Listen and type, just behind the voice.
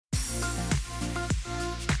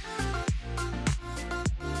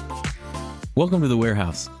Welcome to The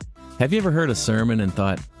Warehouse. Have you ever heard a sermon and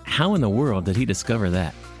thought, how in the world did he discover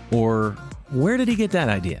that? Or where did he get that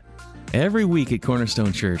idea? Every week at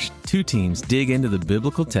Cornerstone Church, two teams dig into the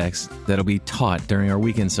biblical text that'll be taught during our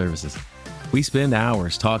weekend services. We spend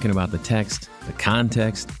hours talking about the text, the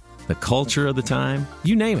context, the culture of the time,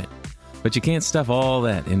 you name it. But you can't stuff all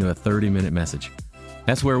that into a 30-minute message.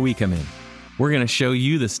 That's where we come in. We're going to show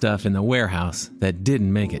you the stuff in the warehouse that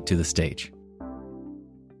didn't make it to the stage.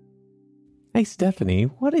 Hey, Stephanie,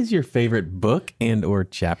 what is your favorite book and or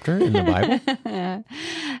chapter in the Bible?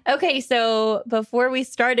 Okay, so before we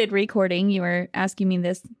started recording, you were asking me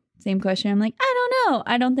this same question. I'm like, I don't know.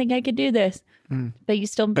 I don't think I could do this. But you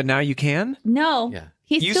still... But now you can? No. Yeah.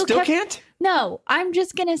 You still can't? No, I'm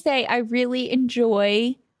just going to say I really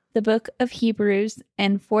enjoy the book of Hebrews,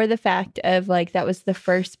 and for the fact of that was the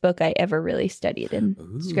first book I ever really studied in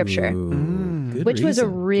Scripture, which was a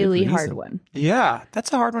really hard one. Yeah,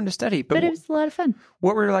 that's a hard one to study. But it was a lot of fun.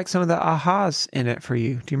 What were some of the ahas in it for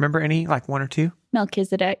you? Do you remember any, one or two?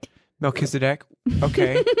 Melchizedek.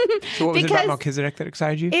 Okay. So what was it about Melchizedek that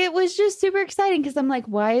excited you? It was just super exciting because I'm like,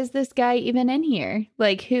 why is this guy even in here?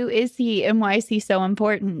 Who is he and why is he so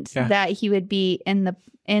important that he would be in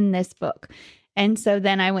this book? And so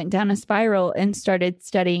then I went down a spiral and started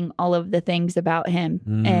studying all of the things about him.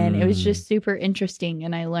 And it was just super interesting.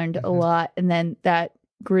 And I learned a lot. And then that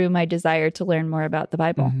grew my desire to learn more about the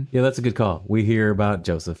Bible. Yeah, that's a good call. We hear about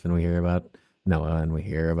Joseph and we hear about Noah and we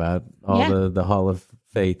hear about all the Hall of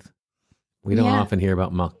Faith. We don't often hear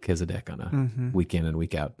about Melchizedek on a week in and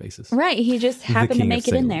week out basis. Right. He just happened to make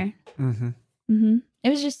it in there. It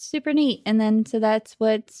was just super neat. And then so that's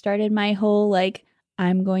what started my whole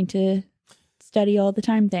I'm going to study all the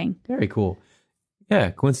time thing. Very cool.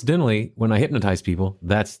 Yeah, coincidentally, when I hypnotize people,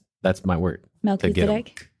 that's my word.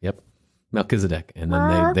 Melchizedek? Yep. Melchizedek. And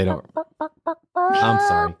then they don't... I'm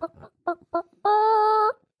sorry.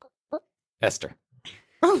 Esther.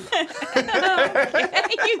 Okay,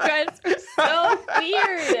 you guys are so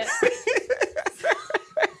weird.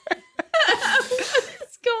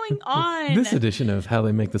 What's going on? This edition of How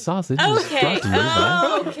They Make the Sausage is brought to you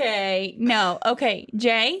by... Okay. No. Okay.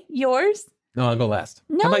 Jay, yours? No, I'll go last.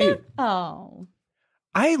 No, How about you? Oh.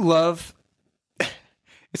 I love...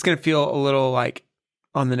 It's going to feel a little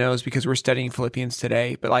on the nose because we're studying Philippians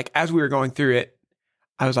today. But as we were going through it,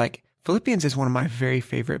 I was like, Philippians is one of my very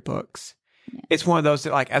favorite books. Yeah. It's one of those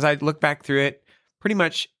that as I look back through it, pretty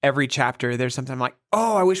much every chapter, there's something I'm like,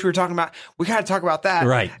 oh, I wish we got to talk about that.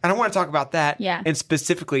 Right. And I want to talk about that. Yeah. And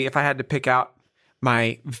specifically, if I had to pick out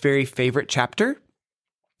my very favorite chapter,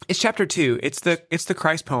 it's chapter 2. It's the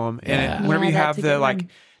Christ poem. And whenever you have the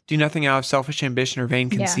do nothing out of selfish ambition or vain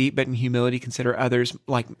conceit, but in humility consider others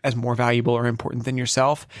as more valuable or important than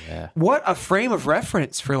yourself. Yeah. What a frame of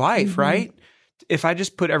reference for life, right? If I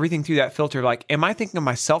just put everything through that filter, am I thinking of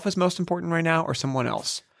myself as most important right now or someone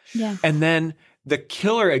else? Yeah. And then the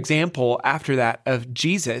killer example after that of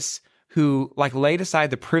Jesus, who laid aside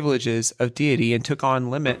the privileges of deity and took on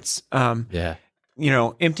limits,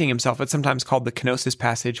 emptying himself. It's sometimes called the kenosis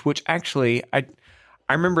passage, which actually I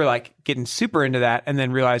remember getting super into that and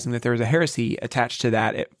then realizing that there was a heresy attached to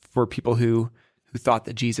that for people who thought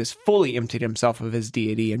that Jesus fully emptied himself of his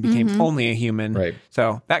deity and became only a human. Right.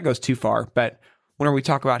 So that goes too far. But whenever we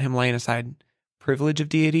talk about him laying aside privilege of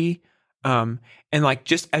deity, and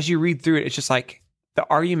just as you read through it, it's just the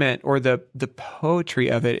argument or the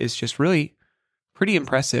poetry of it is just really pretty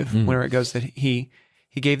impressive whenever it goes that he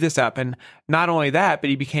gave this up. And not only that, but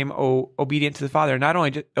he became obedient to the Father. Not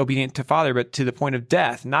only obedient to Father, but to the point of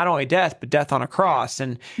death. Not only death, but death on a cross.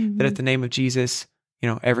 And that at the name of Jesus,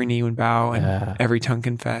 every knee would bow and every tongue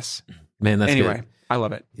confess. Man, that's anyway, good. I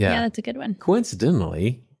love it. Yeah, that's a good one.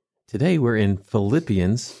 Coincidentally, today we're in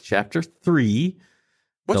Philippians chapter 3.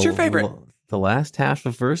 What's your favorite? The last half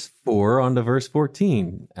of verse 4 on to verse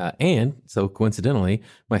 14. And so coincidentally,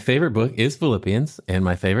 my favorite book is Philippians, and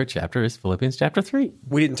my favorite chapter is Philippians chapter 3.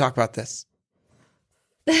 We didn't talk about this.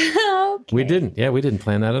 Okay. We didn't. Yeah, we didn't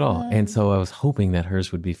plan that at all. And so I was hoping that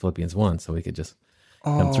hers would be Philippians 1 so we could just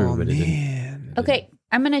come through, but it didn't. Okay,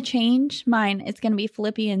 I'm going to change mine. It's going to be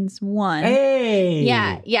Philippians 1. Hey!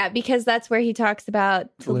 Yeah, because that's where he talks about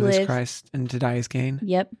to live as Christ and to die as gain.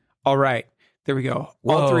 Yep. All right. There we go.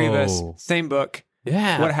 All three of us, same book.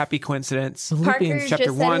 Yeah. What a happy coincidence. Parker chapter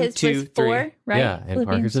just 1, said his 2, was 4, 3. right? Yeah, and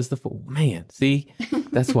Parker's is the 4. Man, see?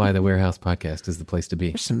 That's why the Warehouse podcast is the place to be.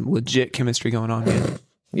 There's some legit chemistry going on here.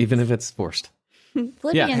 Even if it's forced.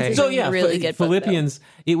 Philippians is a really good book, Philippians,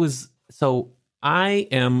 it was... So I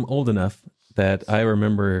am old enough that I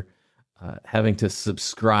remember having to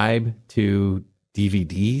subscribe to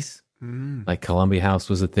DVDs Like Columbia House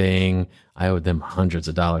was a thing. I owed them hundreds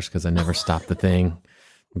of dollars because I never stopped the thing.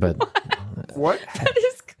 But What? What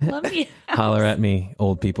is Columbia House? holler at me,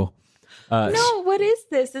 old people. No, what is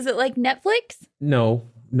this? Is it like Netflix? No,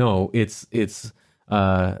 it's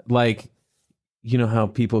like, you know how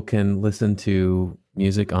people can listen to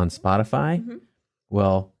music on Spotify? Mm-hmm.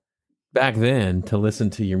 Well, back then, to listen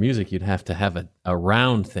to your music, you'd have to have a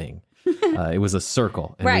round thing. It was a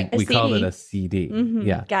circle. And Right, we a called it CD. a CD. Mhm,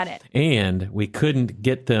 Yeah. got it. And we couldn't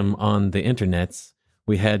get them on the internets.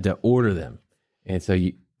 We had to order them. And so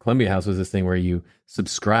Columbia House was this thing where you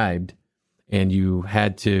subscribed and you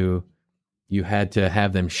had to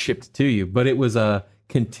have them shipped to you, but it was a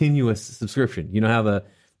continuous subscription. You know how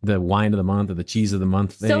the wine of the month or the cheese of the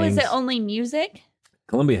month things? So is it only music?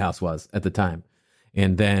 Columbia House was at the time.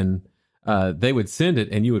 And then they would send it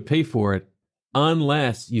and you would pay for it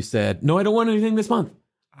unless you said, no, I don't want anything this month.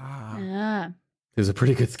 Ah. It was a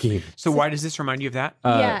pretty good scheme. So why does this remind you of that?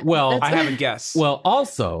 Yeah, Well, that's I have a guess. well,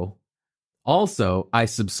 also, I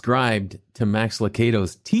subscribed to Max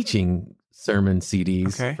Lucado's teaching sermon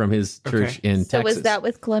CDs from his church in So Texas. was that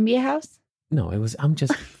with Columbia House? No, I'm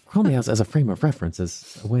just Columbia House as a frame of reference,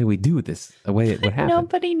 as a way we do this, a way it would happen.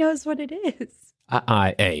 Nobody knows what it is.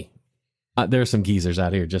 There are some geezers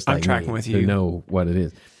out here just I'm like tracking me with who you. know what it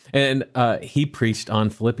is. And he preached on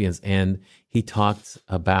Philippians, and he talked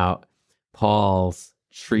about Paul's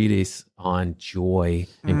treatise on joy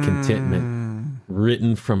and contentment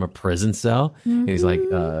written from a prison cell. And he's like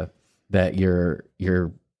that you're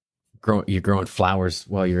growing flowers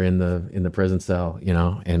while you're in the prison cell, you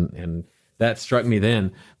know, and that struck me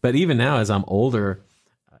then. But even now, as I'm older,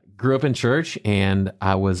 grew up in church, and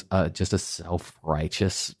I was just a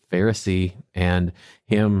self-righteous Pharisee, and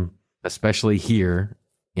him, especially here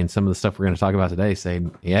in some of the stuff we're going to talk about today,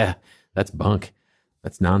 saying, yeah, that's bunk.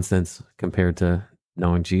 That's nonsense compared to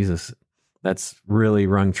knowing Jesus. That's really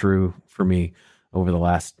rung true for me over the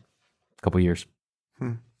last couple years.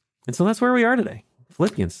 And so that's where we are today.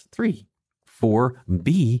 Philippians 3,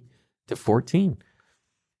 4b to 14.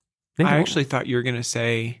 I actually thought you were going to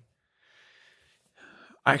say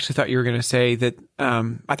that I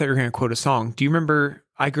thought you were going to quote a song. Do you remember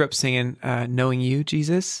I grew up singing Knowing You,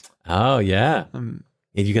 Jesus? Oh, yeah.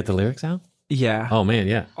 Did you get the lyrics out? Yeah. Oh, man,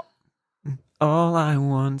 yeah. All I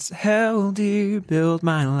once held dear, build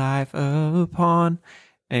my life upon.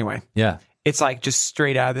 Anyway. Yeah. It's like just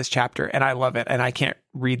straight out of this chapter, and I love it. And I can't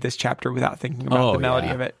read this chapter without thinking about the melody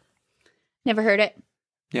of it. Never heard it.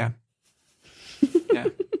 Yeah. Yeah.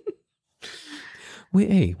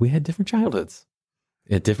 We had different childhoods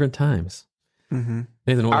at different times. Mm-hmm.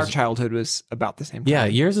 Nathan, Our childhood was about the same time. Yeah,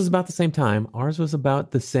 yours was about the same time. Ours was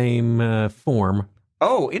about the same form.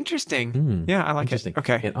 Oh, interesting. Yeah, I like it.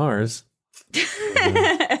 Okay. And ours...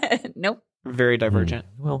 Nope. Very divergent.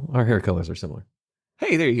 Well, our hair colors are similar.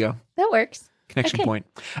 Hey, there you go. That works. Connection point.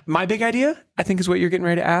 My big idea, I think, is what you're getting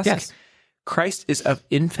ready to ask. Yes. Christ is of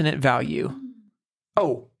infinite value.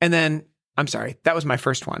 Oh, and then, I'm sorry, that was my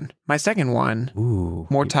first one. My second one,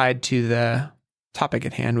 more tied to the topic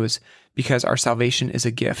at hand, was because our salvation is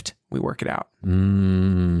a gift. We work it out.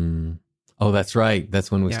 Oh, that's right. That's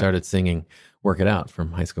when we started singing Work It Out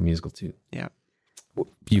from High School Musical 2. Yeah.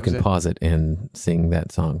 You can pause it and sing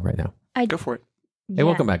that song right now. Go for it. Hey,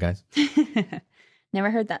 welcome back, guys. Never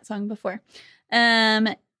heard that song before.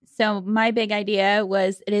 So my big idea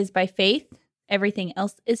was it is by faith. Everything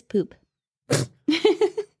else is poop.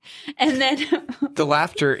 And then the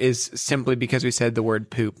laughter is simply because we said the word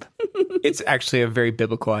poop. It's actually a very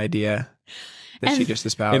biblical idea that she just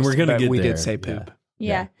espoused. And we're going to get we there. did say poop.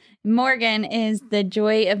 Yeah. Morgan is the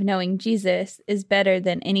joy of knowing Jesus is better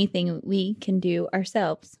than anything we can do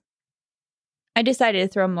ourselves. I decided to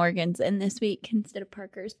throw Morgan's in this week instead of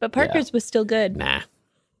Parker's, but Parker's was still good. Nah.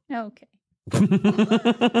 Oh, okay.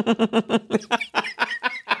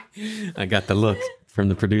 I got the look from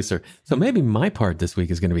the producer. So maybe my part this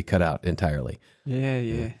week is going to be cut out entirely.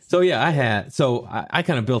 Yeah. So I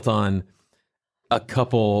kind of built on a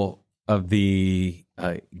couple of the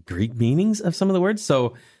Greek meanings of some of the words.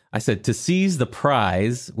 So I said, to seize the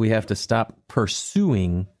prize, we have to stop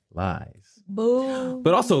pursuing lies. Boom.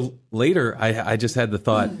 But also later, I just had the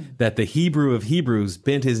thought that the Hebrew of Hebrews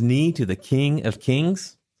bent his knee to the King of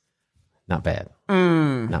Kings. Not bad.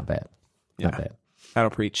 Not bad. Not bad. That'll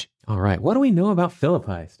preach. All right. What do we know about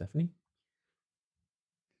Philippi, Stephanie?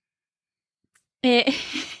 You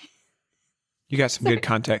got some good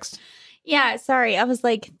context. Yeah, sorry. I was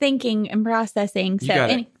like thinking and processing. You got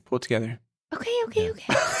it. Pull it together. Okay.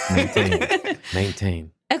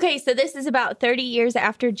 Maintain. Okay, so this is about 30 years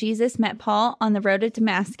after Jesus met Paul on the road to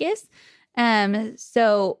Damascus.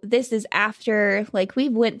 So this is after, like we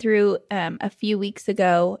went through a few weeks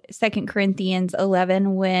ago, 2 Corinthians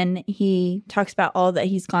 11, when he talks about all that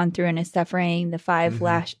he's gone through in his suffering, the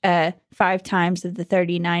 5 times of the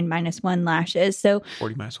 39 minus 1 lashes. So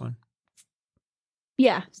 40 minus 1.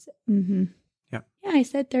 Yeah. Mm-hmm. Yeah. Yeah, I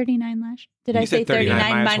said 39 lash. Did You I say said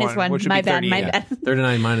 39 minus 1? which would My be bad, 30, my yeah. bad.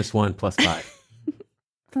 39 minus 1 plus 5.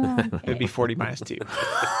 Oh, okay. It'd be 40 minus 2.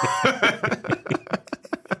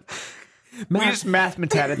 We Math- just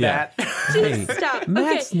mathemated Yeah. that. Hey, Stop.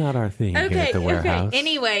 math's not our thing here at the warehouse. Okay.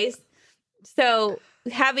 Anyways, so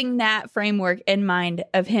having that framework in mind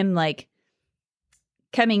of him like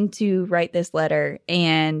coming to write this letter,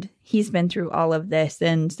 and he's been through all of this.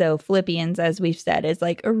 And so Philippians, as we've said, is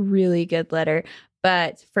like a really good letter.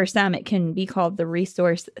 But for some, it can be called the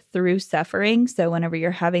resource through suffering. So whenever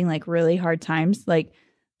you're having like really hard times, like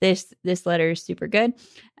this letter is super good.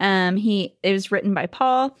 It was written by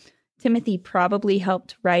Paul. Timothy probably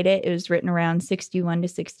helped write it. It was written around 61 to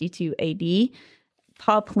 62 AD.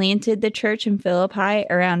 Paul planted the church in Philippi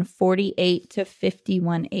around 48 to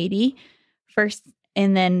 51 AD.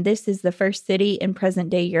 And then this is the first city in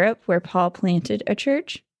present-day Europe where Paul planted a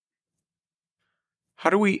church. How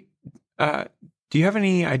do we, do you have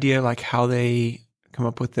any idea like how they come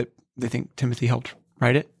up with that they think Timothy helped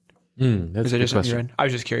write it? That's Is a it good just on your question. end? I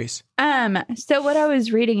was just curious. So what I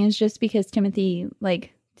was reading is just because Timothy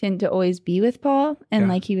like tended to always be with Paul, and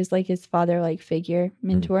like he was like his father like figure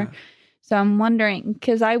mentor. Yeah. So I'm wondering,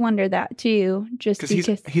 because I wonder that too, just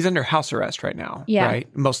because he's under house arrest right now, Yeah.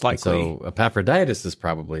 right? Most likely. So Epaphroditus is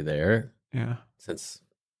probably there Yeah. since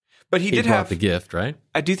But he did brought have the gift, right?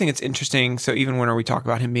 I do think it's interesting. So even when we talk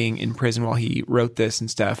about him being in prison while he wrote this and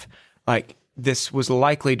stuff, like this was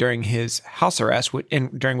likely during his house arrest,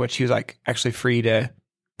 during which he was like actually free to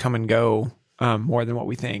come and go more than what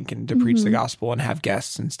we think, and to preach the gospel and have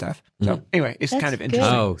guests and stuff. So anyway, it's That's kind of good.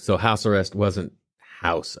 interesting. Oh, so house arrest wasn't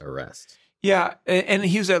house arrest. Yeah, and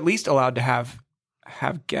he was at least allowed to have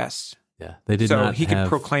guests. Yeah, they did so not he could have-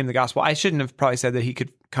 proclaim the gospel. I shouldn't have probably said that he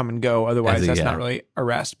could come and go. Otherwise, that's not really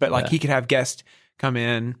arrest. But like he could have guests come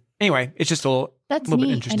in. Anyway, it's just a little that's bit neat.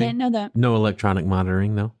 I interesting. didn't know that. No electronic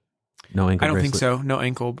monitoring, though? No ankle I don't think bracelet? so. No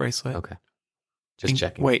ankle bracelet. Okay. Just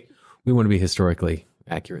checking. Wait, We want to be historically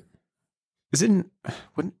accurate. is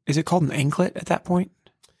it called an anklet at that point?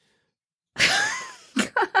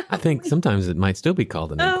 I think sometimes it might still be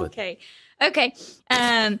called an anklet. Okay.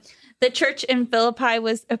 The church in Philippi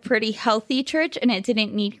was a pretty healthy church, and it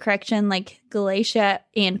didn't need correction like Galatia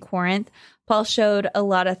and Corinth. Paul showed a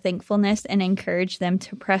lot of thankfulness and encouraged them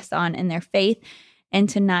to press on in their faith and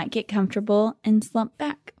to not get comfortable and slump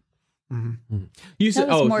back. Mm-hmm. You That said,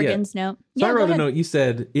 was Morgan's note. So I go wrote a ahead. note. You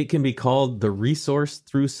said it can be called the resource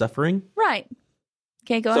through suffering. Right.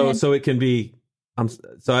 Okay, go ahead. So it can be. I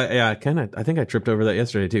think I tripped over that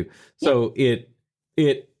yesterday too. So it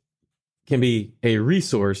can be a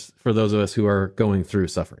resource for those of us who are going through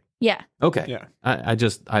suffering. Yeah. Okay. Yeah.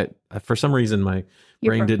 I for some reason my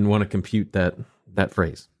brain didn't want to compute that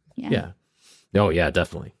phrase. Yeah. Oh yeah,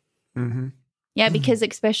 definitely. Mm-hmm. Yeah, because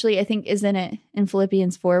especially I think isn't it in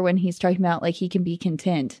Philippians 4 when he's talking about like he can be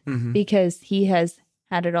content Mm-hmm. because he has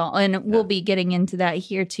had it all. And we'll be getting into that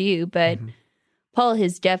here too, but Paul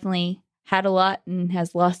has definitely had a lot and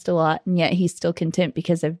has lost a lot, and yet he's still content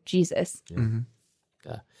because of Jesus. Mm-hmm.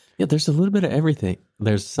 Yeah, there's a little bit of everything.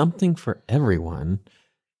 There's something for everyone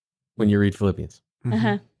when you read Philippians. Mm-hmm.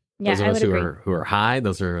 Uh-huh. Yeah, Those of I us would who agree. are high,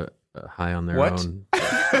 those are high on their What? own.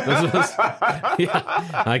 Those of us,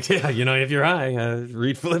 if you're high,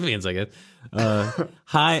 read Philippians, I guess.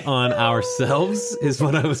 High on ourselves is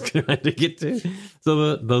what I was trying to get to.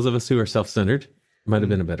 So those of us who are self-centered, might have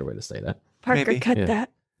been a better way to say that. Parker, Maybe. cut Yeah.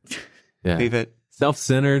 that. Yeah. Leave it.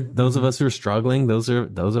 Self-centered, those of us who are struggling, those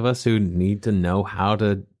of us who need to know how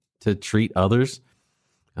to treat others.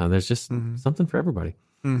 There's just something for everybody.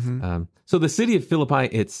 Mm-hmm. So the city of Philippi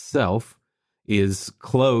itself is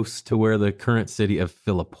close to where the current city of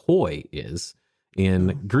Philippi is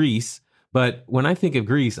in Greece. But when I think of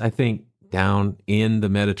Greece, I think down in the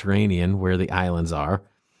Mediterranean where the islands are.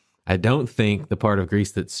 I don't think the part of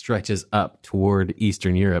Greece that stretches up toward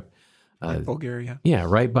Eastern Europe. Bulgaria. Yeah,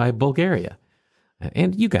 right by Bulgaria.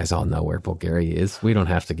 And you guys all know where Bulgaria is. We don't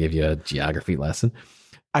have to give you a geography lesson.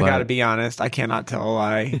 I got to be honest. I cannot tell a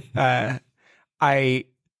lie. I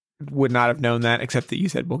would not have known that except that you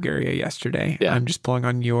said Bulgaria yesterday. Yeah. I'm just pulling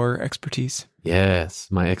on your expertise. Yes,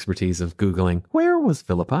 my expertise of Googling. Where was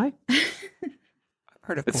Philippi? I've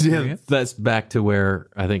heard of Bulgaria. That's back to where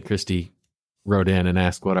I think Christy wrote in and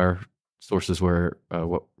asked what our sources were,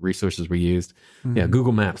 what resources we used. Yeah,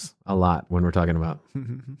 Google Maps a lot when we're talking about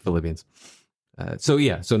Philippians.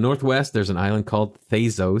 So northwest, there's an island called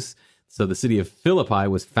Thasos. So the city of Philippi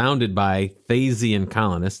was founded by Thasian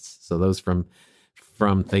colonists, so those from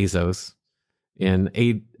Thasos, in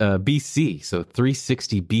BC, so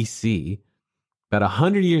 360 BC. About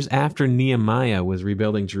 100 years after Nehemiah was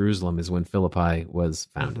rebuilding Jerusalem is when Philippi was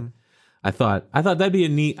founded. Mm-hmm. I thought that'd be a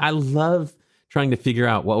neat. I love trying to figure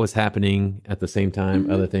out what was happening at the same time.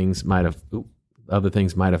 Mm-hmm. Other things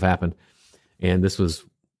might have happened, and this was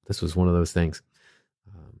one of those things.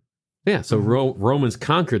 So Romans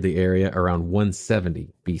conquered the area around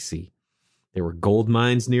 170 BC. There were gold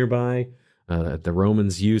mines nearby. The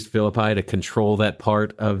Romans used Philippi to control that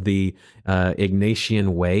part of the Egnatian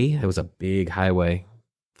Way. It was a big highway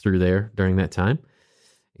through there during that time.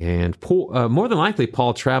 And more than likely,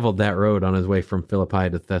 Paul traveled that road on his way from Philippi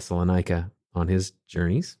to Thessalonica on his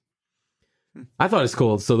journeys. I thought it's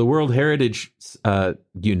cool. So the World Heritage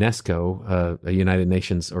UNESCO, a United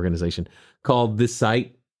Nations organization, called this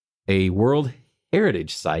site a World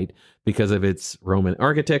Heritage Site because of its Roman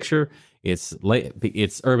architecture. Its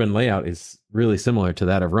urban layout is really similar to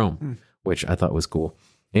that of Rome, which I thought was cool.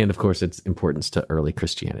 And of course, its importance to early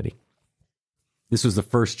Christianity. This was the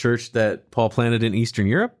first church that Paul planted in Eastern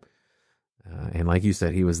Europe. And like you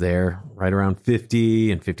said, he was there right around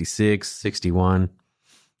 50 and 56, 61,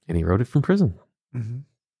 and he wrote it from prison. Mm-hmm.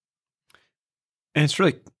 And it's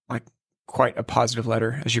really like quite a positive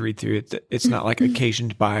letter as you read through it. It's not like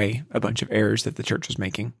occasioned by a bunch of errors that the church was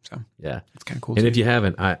making. So yeah, it's kind of cool. And if you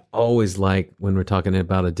haven't, I always like when we're talking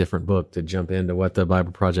about a different book to jump into what the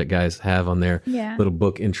Bible Project guys have on their little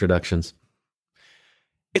book introductions.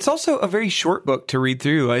 It's also a very short book to read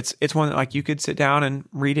through. It's one that like you could sit down and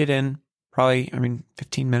read it in probably,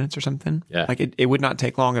 15 minutes or something. Yeah. Like it would not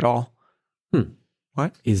take long at all.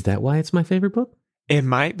 What? Is that why it's my favorite book? It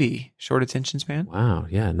might be. Short attention span. Wow.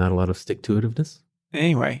 Yeah. Not a lot of stick-to-itiveness.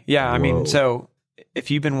 Anyway. Yeah. Whoa. So if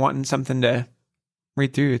you've been wanting something to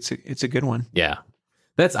read through, it's a good one. Yeah.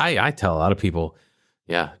 I tell a lot of people,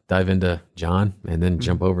 dive into John and then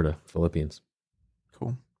jump over to Philippians.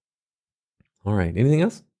 Cool. All right. Anything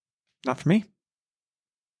else? Not for me.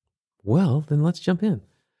 Well, then let's jump in.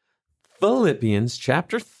 Philippians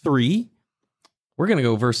chapter 3. We're going to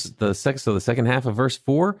go the second half of verse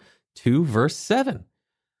 4 to verse 7.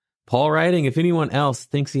 Paul writing, if anyone else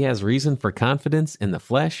thinks he has reason for confidence in the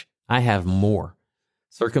flesh, I have more.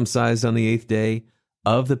 Circumcised on the 8th day,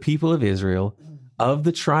 of the people of Israel, of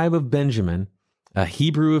the tribe of Benjamin, a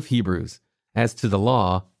Hebrew of Hebrews, as to the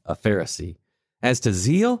law, a Pharisee, as to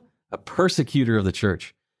zeal, a persecutor of the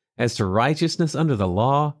church, as to righteousness under the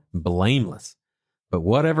law, blameless. But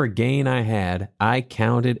whatever gain I had, I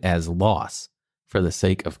counted as loss for the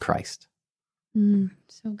sake of Christ.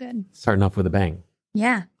 So good. Starting off with a bang.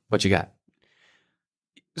 Yeah. What you got?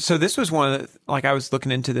 So this was one of the, I was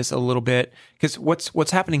looking into this a little bit because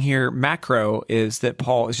what's happening here macro is that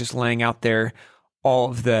Paul is just laying out there all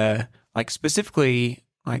of the specifically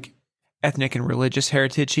ethnic and religious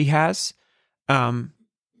heritage he has,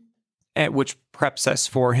 at which preps us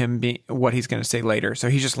for him being what he's going to say later. So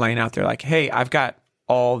he's just laying out there hey, I've got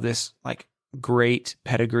all this great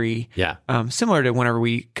pedigree. Yeah. Similar to whenever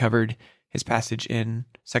we covered his passage in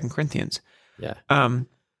 2 Corinthians. Yeah.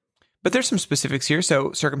 But there's some specifics here.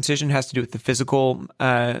 So circumcision has to do with the physical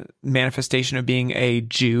manifestation of being a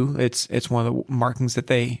Jew. It's one of the markings that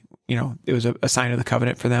they, it was a sign of the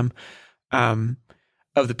covenant for them.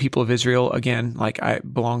 Of the people of Israel, again,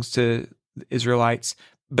 belongs to the Israelites.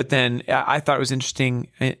 But then I thought it was interesting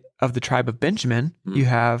of the tribe of Benjamin. You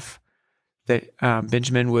have that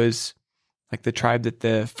Benjamin was the tribe that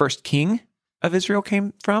the first king of Israel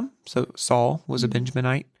came from. So Saul was a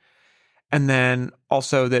Benjaminite. And then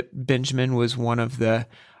also that Benjamin was one of the,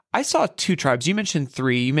 I saw 2 tribes. You mentioned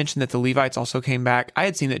 3. You mentioned that the Levites also came back. I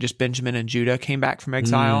had seen that just Benjamin and Judah came back from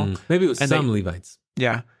exile. Maybe it was some Levites.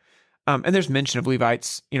 Yeah. And there's mention of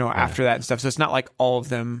Levites, after that and stuff. So it's not like all of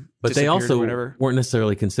them but they also weren't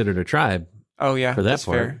necessarily considered a tribe. Oh, yeah. For that that's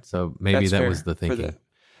part. Fair. So maybe that was the thinking.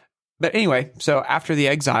 But anyway, so after the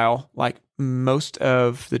exile, most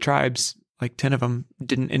of the tribes, 10 of them,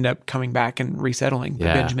 didn't end up coming back and resettling. But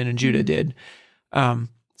Benjamin and Judah did. So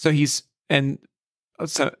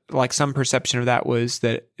some perception of that was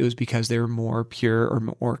that it was because they were more pure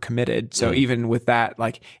or more committed. So even with that,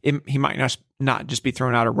 he might not just be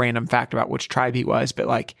throwing out a random fact about which tribe he was,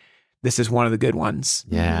 but this is one of the good ones.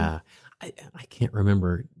 Yeah. I can't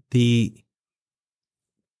remember.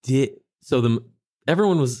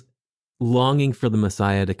 Everyone was longing for the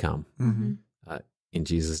Messiah to come in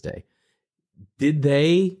Jesus' day. Did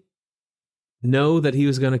they know that he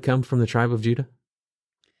was going to come from the tribe of Judah?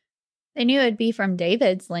 They knew it'd be from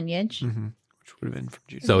David's lineage. which would have been from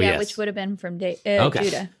Judah. So yeah, yes. which would have been from Okay.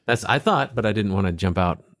 Judah. That's I thought, but I didn't want to jump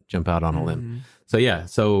out on a limb. So yeah,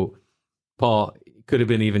 so Paul could have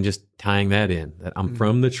been even just tying that in, that I'm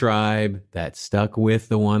from the tribe that stuck with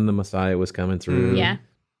the one the Messiah was coming through. Yeah.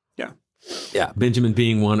 Yeah. Benjamin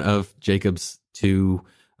being one of Jacob's two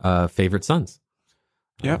favorite sons.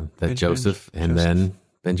 That Joseph and then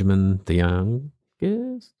Benjamin the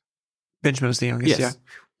youngest. Benjamin was the youngest, Yes.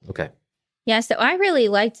 Okay. Yeah, so I really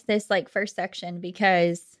liked this like first section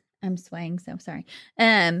because I'm swaying, so sorry.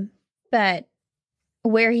 But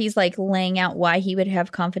where he's like laying out why he would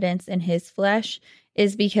have confidence in his flesh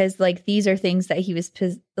is because like these are things that he was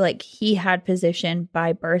he had positioned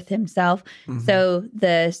by birth himself. So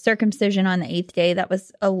the circumcision on the 8th day, that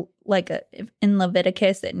was in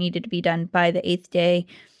Leviticus, it needed to be done by the 8th day.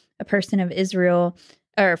 A person of Israel,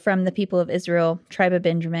 or from the people of Israel, tribe of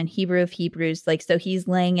Benjamin, Hebrew of Hebrews, so he's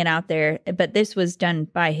laying it out there, but this was done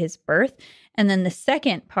by his birth. And then the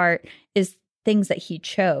second part is things that he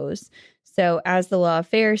chose. So as the law of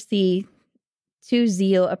Pharisee, to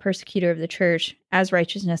zeal, a persecutor of the church, as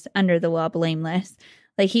righteousness under the law, blameless.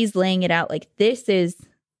 He's laying it out this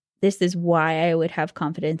is why I would have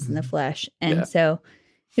confidence in the flesh. And so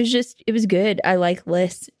it was good. I like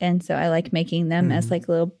lists. And so I like making them as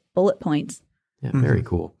little bullet points. Yeah, very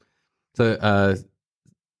cool. So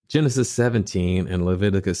Genesis 17 and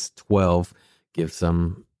Leviticus 12 give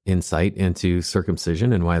some insight into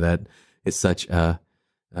circumcision and why that is such an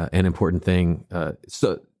important thing.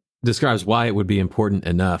 So describes why it would be important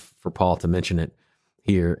enough for Paul to mention it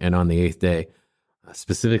here and on the 8th day,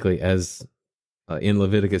 specifically as in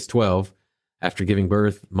Leviticus 12, after giving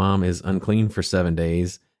birth, mom is unclean for 7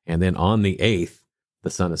 days, and then on the 8th,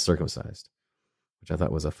 the son is circumcised, which I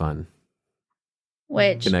thought was a fun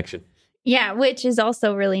connection. Yeah, which is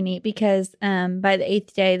also really neat because by the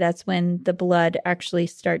 8th day, that's when the blood actually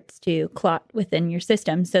starts to clot within your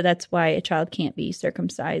system. So that's why a child can't be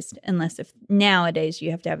circumcised unless if nowadays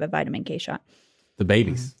you have to have a vitamin K shot. The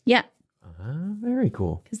babies. Yeah. Very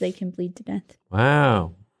cool. Because they can bleed to death.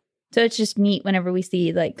 Wow. So it's just neat whenever we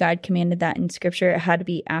see God commanded that in scripture. It had to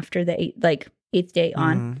be after the 8th day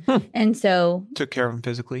on. And so took care of him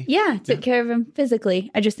physically. Yeah, took care of him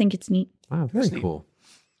physically. I just think it's neat. Wow, very cool.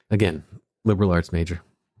 Again, liberal arts major.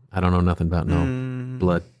 I don't know nothing about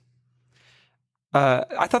blood.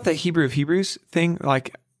 I thought the Hebrew of Hebrews thing,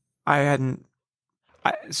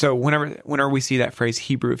 so whenever we see that phrase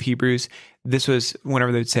Hebrew of Hebrews, this was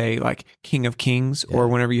whenever they'd say King of Kings, or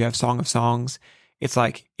whenever you have Song of Songs, it's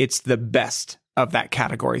it's the best of that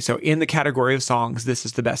category. So in the category of songs, this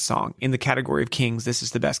is the best song. In the category of kings, this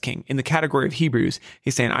is the best king. In the category of Hebrews,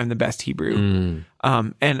 he's saying, I'm the best Hebrew.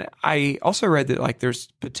 And I also read that there's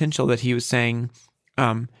potential that he was saying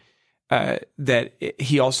that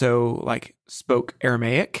he also spoke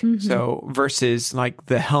Aramaic. So versus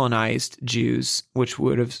the Hellenized Jews, which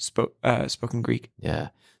would have spoken Greek. Yeah.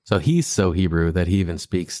 So he's so Hebrew that he even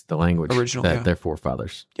speaks the language that their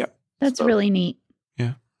forefathers. Yep. That's really neat.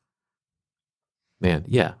 Yeah. Man,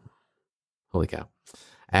 yeah. Holy cow.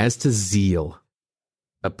 As to zeal,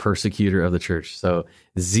 a persecutor of the church. So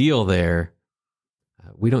zeal there,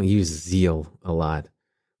 we don't use zeal a lot,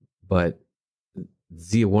 but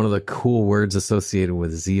zeal, one of the cool words associated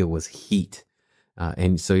with zeal was heat.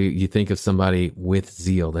 And so you think of somebody with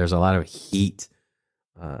zeal, there's a lot of heat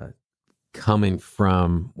coming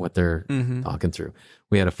from what they're talking through.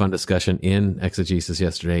 We had a fun discussion in exegesis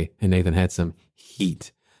yesterday, and Nathan had some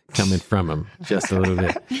heat coming from him just a little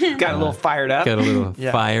bit. Got a little fired up. Got a little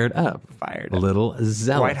fired up. Fired up. A little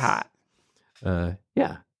zealous. Quite hot.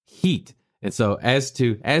 Heat. And so as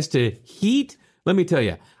to heat, let me tell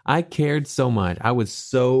you, I cared so much. I was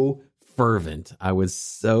so fervent. I was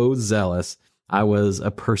so zealous. I was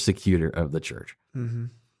a persecutor of the church.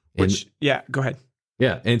 Which, go ahead.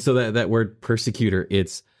 Yeah. And so that word persecutor,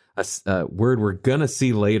 it's a word we're going to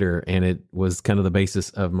see later. And it was kind of the basis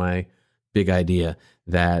of my big idea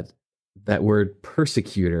that word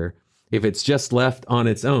persecutor, if it's just left on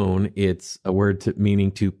its own, it's a word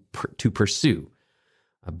meaning to pursue.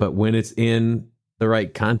 But when it's in the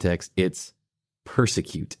right context, it's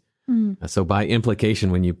persecute. So by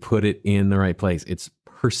implication, when you put it in the right place, it's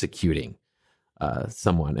persecuting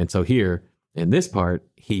someone. And so here in this part,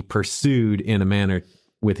 he pursued in a manner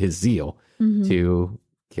with his zeal to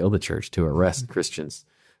kill the church, to arrest Christians.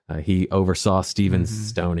 He oversaw Stephen's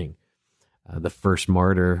stoning. The first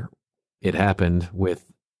martyr, it happened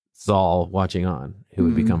with Saul watching on, who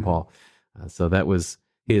would become Paul. So that was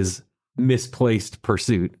his misplaced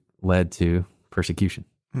pursuit led to persecution.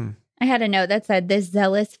 I had a note that said, this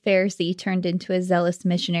zealous Pharisee turned into a zealous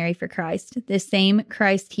missionary for Christ. The same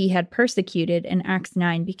Christ he had persecuted in Acts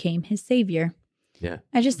 9 became his savior. Yeah.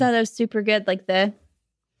 I just thought that was super good. Like the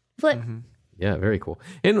flip. Mm-hmm. Yeah, very cool.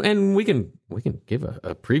 And we can give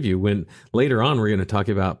a preview when later on we're going to talk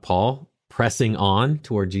about Paul pressing on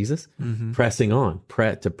toward Jesus, pressing on,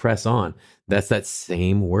 to press on. That's that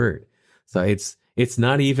same word. So it's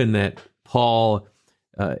not even that Paul,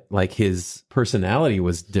 like his personality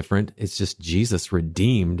was different. It's just Jesus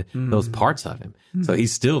redeemed those parts of him. So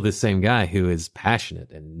he's still the same guy who is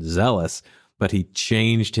passionate and zealous, but he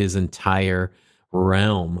changed his entire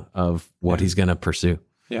realm of what he's going to pursue.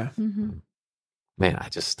 Yeah. Mm-hmm. Man, I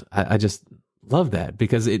just love that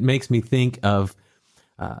because it makes me think of,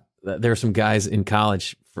 there are some guys in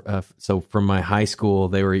college. So from my high school,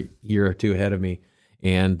 they were a year or two ahead of me,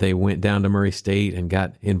 and they went down to Murray State and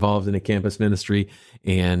got involved in a campus ministry,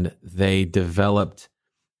 and they developed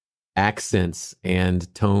accents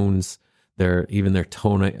and tones, their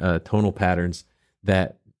tonal patterns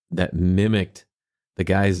that mimicked the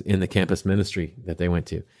guys in the campus ministry that they went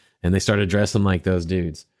to, and they started dressing like those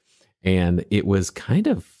dudes. And it was kind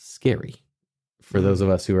of scary for those of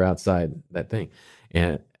us who were outside that thing.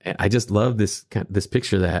 And I just love this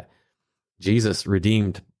picture that Jesus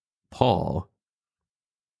redeemed Paul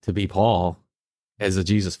to be Paul as a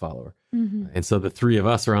Jesus follower. Mm-hmm. And so the three of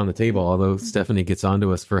us are on the table, although Stephanie gets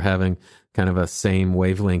onto us for having kind of a same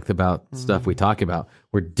wavelength about stuff we talk about.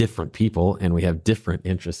 We're different people, and we have different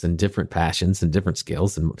interests and different passions and different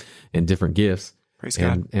skills and different gifts. Praise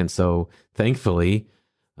God. And so thankfully,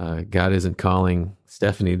 God isn't calling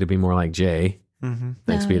Stephanie to be more like Jay. Mm-hmm.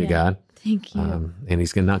 Thanks be to God. Thank you. And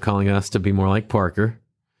he's not calling us to be more like Parker.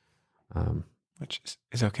 Which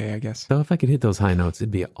is okay, I guess. So if I could hit those high notes, it'd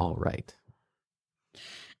be all right.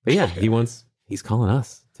 But yeah, he's calling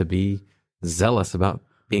us to be zealous about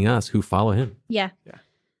being us who follow him. Yeah.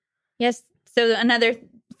 Yes. So another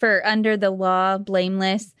for under the law,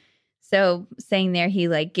 blameless. So saying there, he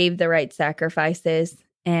like gave the right sacrifices.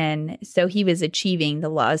 And so he was achieving the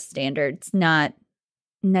law's standards, not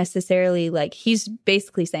necessarily like he's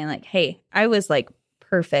basically saying like, hey, I was like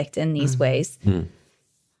perfect in these ways.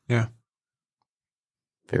 Yeah.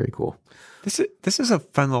 Very cool. This is a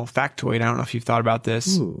fun little factoid. I don't know if you've thought about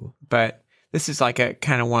this, but this is like a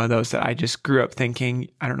kind of one of those that I just grew up thinking.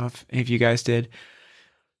 I don't know if any of you guys did.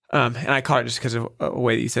 And I caught it just because of a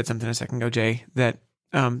way that you said something a second ago, Jay, that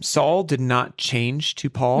Saul did not change to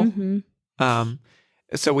Paul. Mm-hmm.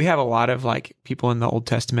 So we have a lot of like people in the Old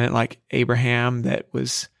Testament, like Abraham,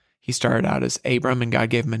 he started out as Abram and God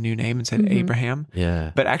gave him a new name and said Abraham.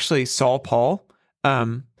 Yeah. But actually Paul,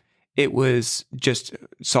 it was just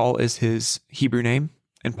Saul is his Hebrew name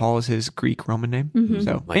and Paul is his Greek Roman name. Mm-hmm.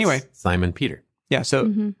 So like anyway, Simon Peter. Yeah.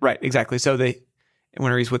 So, right. Exactly. So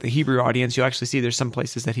whenever he's with the Hebrew audience, you'll actually see there's some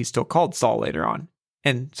places that he's still called Saul later on.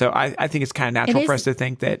 And so I think it's kind of natural for us to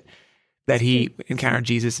think that he encountered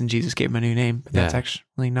Jesus and Jesus gave him a new name, but that's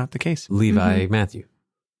actually not the case. Levi Matthew,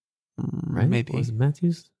 right? Maybe. Was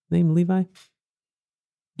Matthew's name Levi?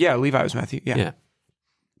 Yeah, Levi was Matthew. Yeah.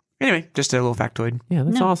 Anyway, just a little factoid. Yeah,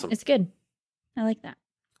 that's awesome. It's good. I like that.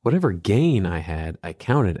 Whatever gain I had, I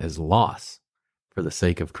counted as loss for the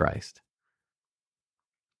sake of Christ.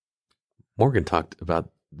 Morgan talked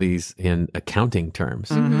about these in accounting terms.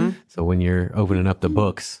 Mm-hmm. So when you're opening up the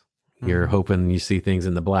books, you're hoping you see things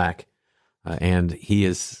in the black. And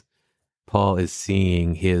Paul is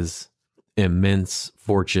seeing his immense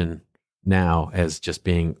fortune now as just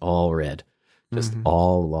being all red, just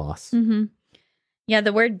all loss. Mm-hmm. Yeah,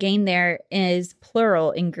 the word gain there is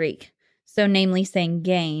plural in Greek. So namely saying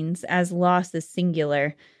gains as loss is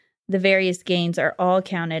singular. The various gains are all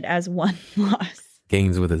counted as one loss.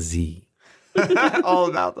 Gains with a Z. All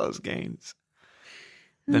about those gains.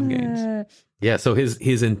 Them gains. Yeah, so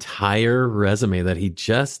his entire resume that he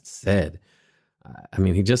just said,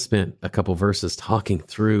 he just spent a couple verses talking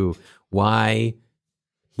through why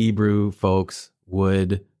Hebrew folks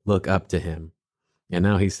would look up to him. And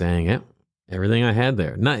now he's saying, everything I had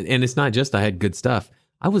there. And it's not just I had good stuff.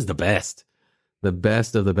 I was the best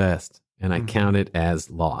of the best. And I count it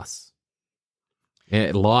as loss.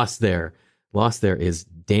 And loss there is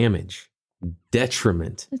damage,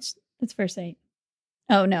 detriment. It's verse 8.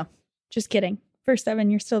 Oh, no. Just kidding. Verse 7,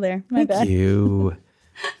 you're still there. My Thank bad. you.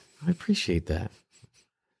 I appreciate that.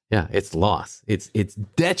 Yeah, it's loss. It's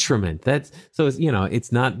detriment.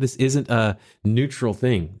 It's not, this isn't a neutral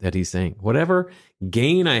thing that he's saying. Whatever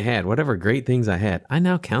gain I had, whatever great things I had, I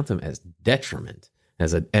now count them as detriment,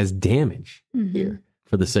 as damage here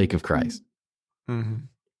for the sake of Christ. Mm-hmm.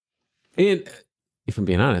 And if I'm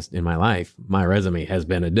being honest, in my life, my resume has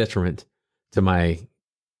been a detriment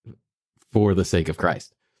for the sake of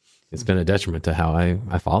Christ. It's been a detriment to how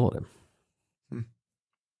I followed him.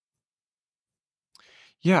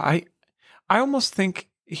 Yeah, I almost think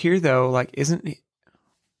here though, like, isn't he?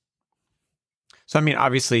 So I mean,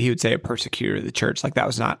 obviously he would say a persecutor of the church, like that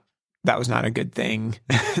was not a good thing.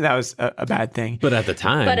 That was a bad thing. But at the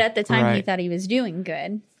time, Right. He thought he was doing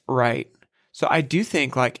good. Right. So I do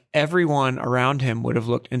think like everyone around him would have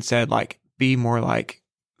looked and said like, be more like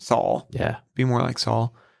Saul. Yeah. Be more like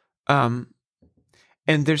Saul. And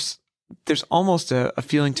there's almost a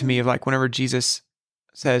feeling to me of like whenever Jesus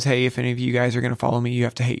says, hey, if any of you guys are going to follow me, you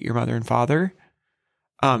have to hate your mother and father.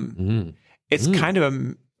 It's kind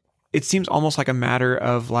of it seems almost like a matter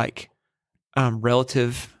of like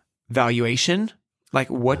relative valuation. Like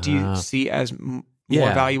what do you see as more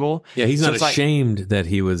valuable? Yeah, he's not ashamed that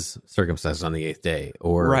he was circumcised on the 8th day.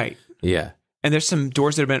 Or right. Yeah. And there's some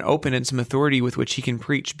doors that have been opened and some authority with which he can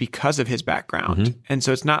preach because of his background. And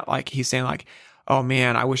so it's not like he's saying like, oh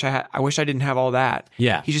man, I wish I didn't have all that.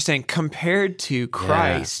 Yeah. He's just saying compared to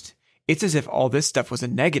Christ, it's as if all this stuff was a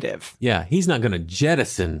negative. Yeah. He's not going to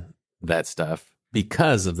jettison that stuff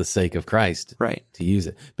because of the sake of Christ. Right. To use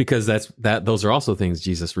it. Because those are also things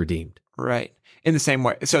Jesus redeemed. Right. In the same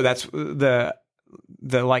way. So that's the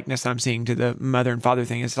likeness that I'm seeing to the mother and father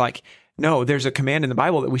thing is like, no, there's a command in the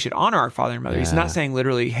Bible that we should honor our father and mother. He's not saying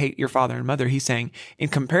literally hate your father and mother. He's saying in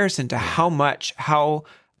comparison to how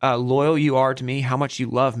loyal you are to me, how much you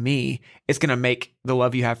love me, it's going to make the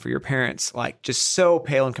love you have for your parents like just so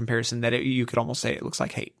pale in comparison that you could almost say it looks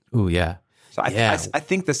like hate. Oh, yeah. So I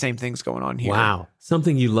think the same thing's going on here. Wow.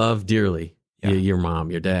 Something you love dearly, your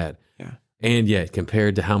mom, your dad. Yeah. And yet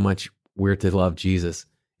compared to how much we're to love Jesus,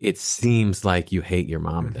 it seems like you hate your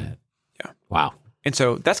mom and dad. Yeah. Wow. And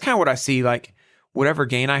so that's kind of what I see, like whatever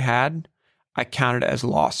gain I had, I counted as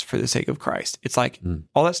loss for the sake of Christ. It's like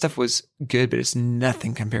all that stuff was good, but it's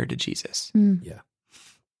nothing compared to Jesus. Yeah.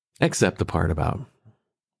 Except the part about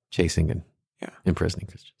chasing and imprisoning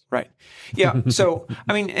Christians. Right. Yeah. So,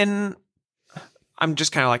 I mean, and I'm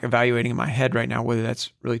just kind of like evaluating in my head right now whether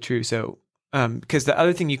that's really true. So, because the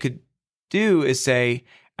other thing you could do is say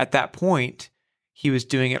at that point, he was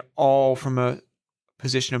doing it all from a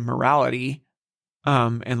position of morality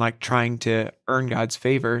and like trying to earn God's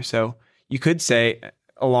favor. So you could say,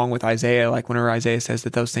 along with Isaiah, like whenever Isaiah says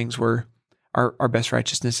that those things were our best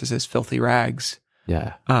righteousness is as filthy rags.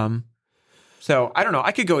 Yeah. So I don't know.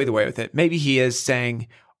 I could go either way with it. Maybe he is saying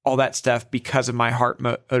all that stuff because of my heart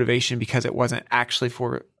motivation, because it wasn't actually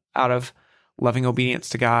out of loving obedience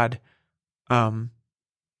to God,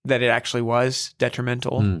 that it actually was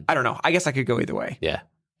detrimental. I don't know. I guess I could go either way. Yeah.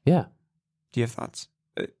 Yeah. Do you have thoughts?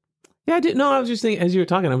 Yeah, I did. No, I was just thinking, as you were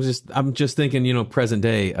talking, I'm just thinking, present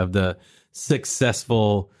day of the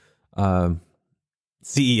successful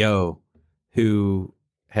CEO who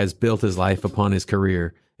has built his life upon his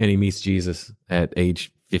career, and he meets Jesus at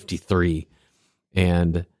age 53,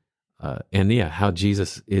 and how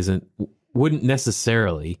Jesus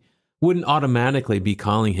wouldn't automatically be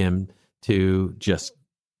calling him to just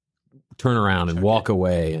turn around and walk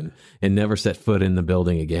away and never set foot in the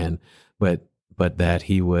building again, but that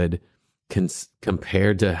he would,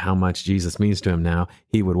 compared to how much Jesus means to him now,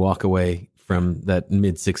 he would walk away from that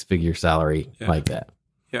mid 6-figure salary like that.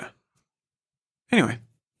 Yeah. Anyway,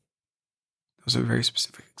 that was a very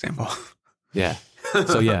specific example. Yeah.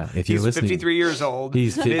 So yeah, if you're listening, 53 years old,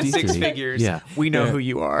 he's 53. Mid 6 figures. Yeah. We know who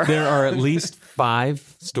you are. There are at least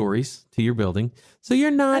 5 stories to your building, so you're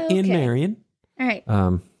not in Marion. All right.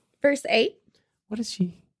 Verse 8. What is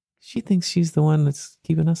she? She thinks she's the one that's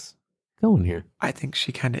keeping us going here. I think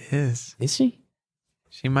she kind of is. Is she?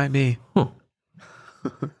 She might be. Huh.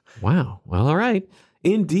 Wow. Well, all right.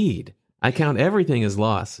 Indeed, I count everything as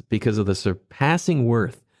loss because of the surpassing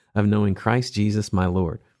worth of knowing Christ Jesus, my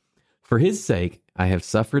Lord. For his sake, I have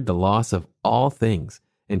suffered the loss of all things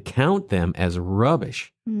and count them as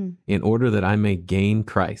rubbish in order that I may gain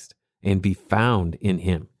Christ and be found in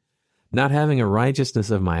him, not having a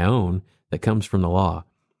righteousness of my own that comes from the law,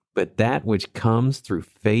 but that which comes through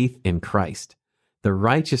faith in Christ, the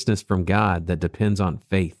righteousness from God that depends on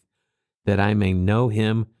faith, that I may know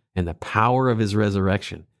him and the power of his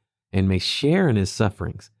resurrection, and may share in his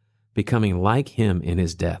sufferings, becoming like him in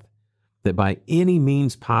his death, that by any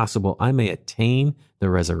means possible I may attain the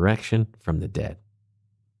resurrection from the dead.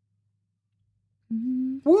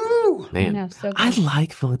 Woo! Man, I know, so good. I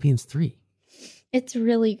like Philippians 3. It's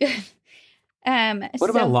really good.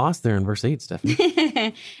 What about loss there in verse 8,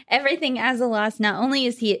 Stephanie? Everything as a loss. Not only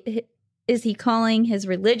is he calling his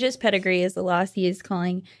religious pedigree as a loss, he is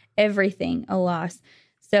calling everything a loss.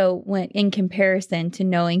 So when in comparison to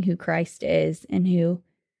knowing who Christ is and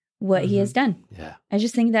what he has done. Yeah. I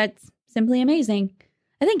just think that's simply amazing.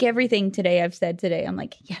 I think everything I've said today, I'm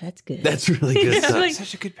like, yeah, that's good. That's really good stuff. Like,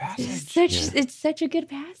 such a good passage. It's such a good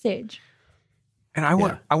passage. And I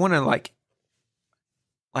want to like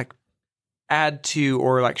add to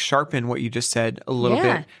or like sharpen what you just said a little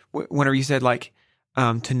bit. Whenever you said like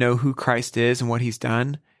to know who Christ is and what he's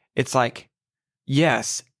done, it's like,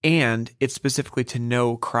 yes, and it's specifically to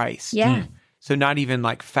know Christ. Yeah. So not even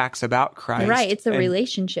like facts about Christ. Right. It's a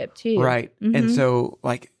relationship too. Right. Mm-hmm. And so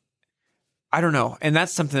like, I don't know. And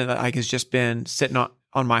that's something that like has just been sitting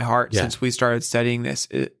on my heart since we started studying this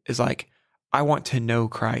is like, I want to know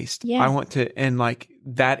Christ. Yeah. I want to, and like,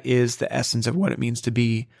 that is the essence of what it means to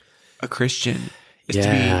be a Christian, is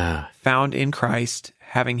to be found in Christ,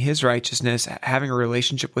 having his righteousness, having a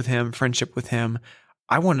relationship with him, friendship with him.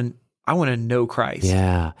 I want to know Christ.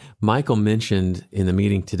 Yeah. Michael mentioned in the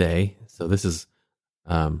meeting today, so this is,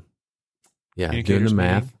 doing the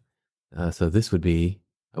math. So this would be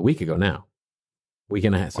a week ago now. A week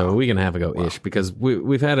and a half ago-ish, because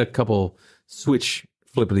we've had a couple switch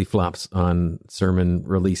flippity flops on sermon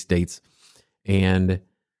release dates. And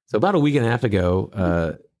so about a week and a half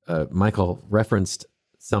ago, Michael referenced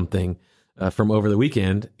something from over the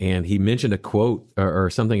weekend, and he mentioned a quote or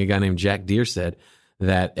something a guy named Jack Deere said,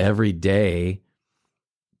 that every day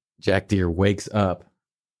Jack Deere wakes up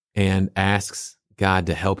and asks God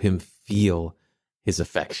to help him feel his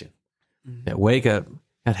affection. Mm-hmm. That wake up,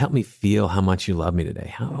 God, help me feel how much you love me today.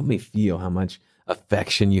 Help me feel how much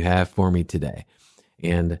affection you have for me today.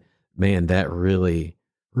 And man, that really,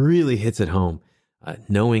 really hits it home.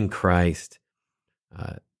 Knowing Christ,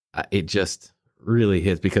 it just really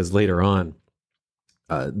hits, because later on,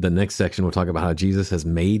 the next section will talk about how Jesus has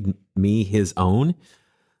made me his own.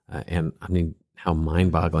 And I mean, how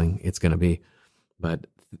mind-boggling it's going to be. But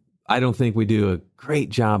I don't think we do a great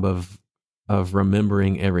job of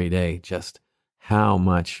remembering every day just how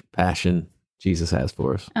much passion Jesus has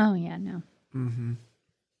for us. Oh, yeah, no. Mm-hmm.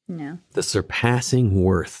 No. The surpassing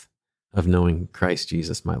worth of knowing Christ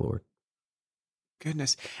Jesus, my Lord.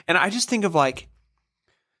 Goodness. And I just think of like,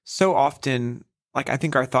 so often, like, I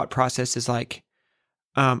think our thought process is like,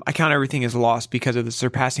 I count everything as lost because of the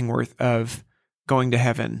surpassing worth of going to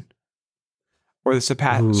heaven, or the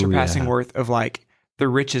surpassing worth of like the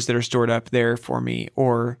riches that are stored up there for me,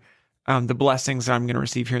 or the blessings that I'm going to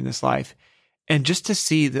receive here in this life. And just to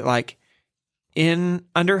see that, like,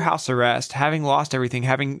 under house arrest, having lost everything,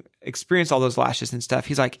 having experienced all those lashes and stuff,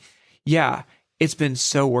 he's like, yeah, it's been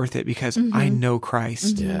so worth it because I know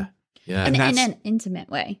Christ. Mm-hmm. Yeah. Yeah. And in an intimate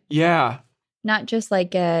way. Yeah. Not just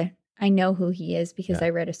like I know who he is because I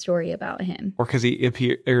read a story about him. Or because he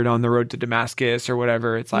appeared on the road to Damascus or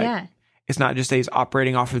whatever. It's like, it's not just that he's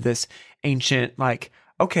operating off of this ancient, like,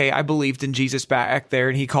 okay, I believed in Jesus back there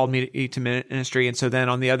and he called me to ministry. And so then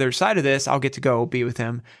on the other side of this, I'll get to go be with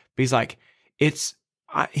him. But he's like,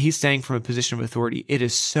 he's saying from a position of authority, it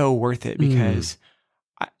is so worth it because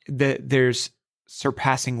there's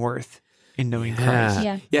surpassing worth in knowing Christ.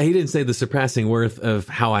 Yeah, he didn't say the surpassing worth of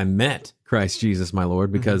how I met Christ Jesus, my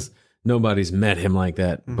Lord, because nobody's met him like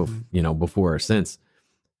that, before or since.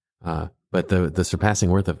 But the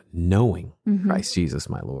surpassing worth of knowing Christ Jesus,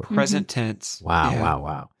 my Lord. Present tense.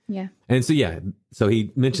 Wow. Yeah. And so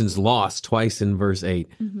he mentions loss twice in verse 8.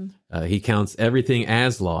 He counts everything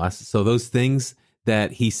as loss. So those things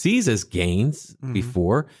that he sees as gains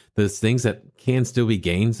before, those things that can still be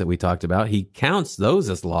gains that we talked about, he counts those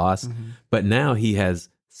as loss, but now he has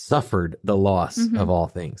suffered the loss of all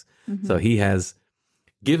things. So he has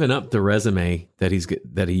given up the resume that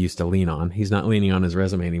he used to lean on. He's not leaning on his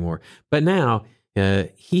resume anymore. But now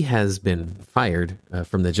he has been fired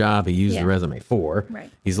from the job he used the resume for.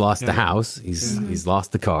 Right. He's lost the house. He's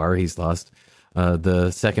lost the car. He's lost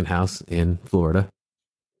the second house in Florida.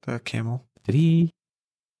 The camel. Did he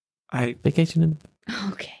vacation in?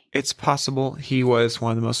 Okay. It's possible. He was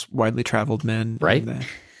one of the most widely traveled men. Right. In the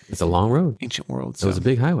it's a long road. Ancient world. So. It was a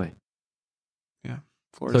big highway. Yeah.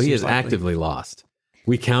 Florida so he is actively lost.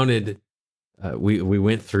 We counted, we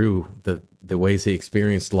went through the ways he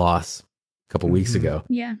experienced loss a couple weeks ago.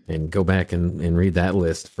 Yeah. And go back and read that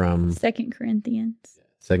list from 2 Corinthians.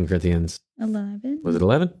 2 Corinthians 11. Was it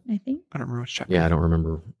 11? I think. I don't remember which chapter. Yeah, I don't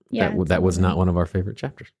remember. Yeah, that was not one of our favorite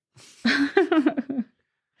chapters.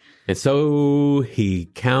 And so he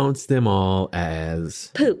counts them all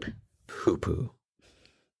as poop. Poo-poo.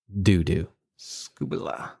 Doo-doo.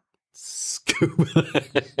 Scubala.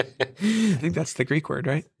 I think that's the Greek word,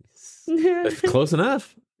 right? That's close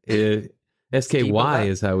enough. SKY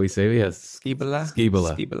is how we say it. Yes.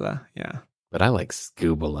 Skibala. Yeah. But I like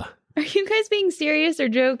scubala. Are you guys being serious or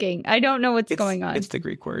joking? I don't know what's going on. It's the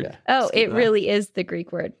Greek word. Yeah. Oh, Skibala. It really is the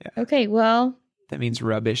Greek word. Yeah. Okay, well. That means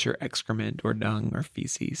rubbish or excrement or dung or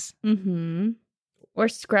feces. Or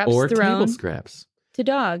scraps or thrown table scraps to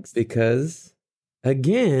dogs. Because,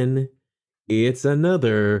 again, It's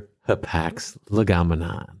another hapax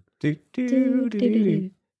legomenon. Hapax.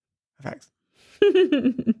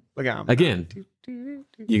 Legomenon. Again,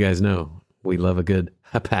 you guys know we love a good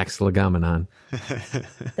hapax legomenon.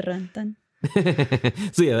 Dun, dun.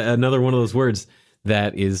 So yeah, another one of those words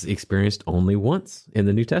that is experienced only once in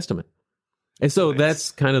the New Testament. And so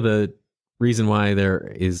that's kind of the reason why there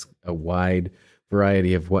is a wide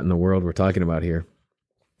variety of what in the world we're talking about here.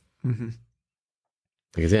 Mm-hmm.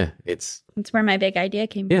 Because it's where my big idea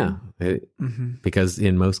came from. Because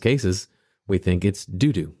in most cases we think it's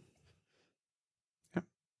doo-doo. Yep.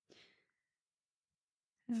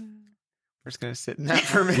 We're just going to sit in that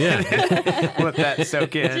for a minute. Let that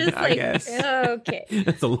soak in, I guess. Okay.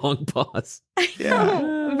 That's a long pause.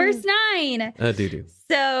 Yeah. Verse 9. Doo-doo.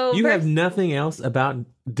 So you have nothing else about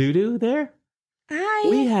doo-doo there?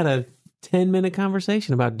 We had a 10-minute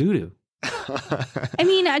conversation about doo-doo. I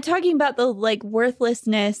mean, talking about the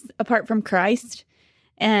worthlessness apart from Christ,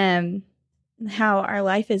 how our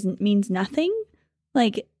life means nothing,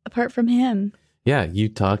 apart from Him. Yeah, you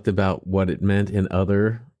talked about what it meant in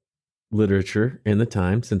other literature in the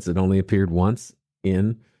time, since it only appeared once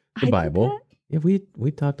in the Bible. Yeah,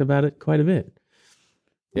 we talked about it quite a bit.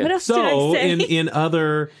 Yeah. What else did I say? in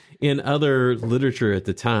other literature at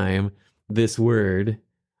the time, this word,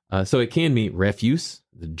 so it can mean refuse,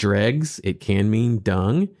 the dregs. It can mean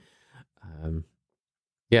dung.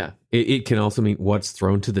 It can also mean what's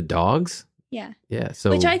thrown to the dogs. Yeah. Yeah.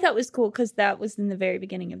 So, which I thought was cool because that was in the very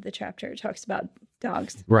beginning of the chapter. It talks about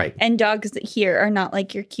dogs. Right. And dogs here are not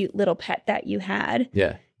like your cute little pet that you had.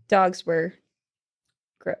 Yeah. Dogs were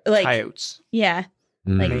coyotes. Yeah.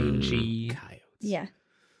 Mangy coyotes. Yeah.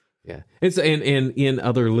 Yeah. It's and in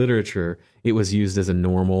other literature, it was used as a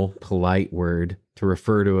normal, polite word to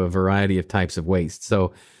refer to a variety of types of waste.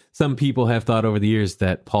 So some people have thought over the years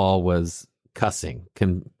that Paul was cussing,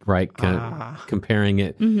 comparing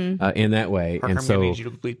it in that way. Parker, and so I'm gonna need you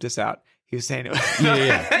to bleep this out. He was saying it.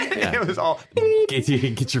 Yeah. It was all.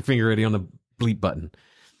 Get your finger ready on the bleep button.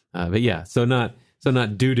 But yeah, so not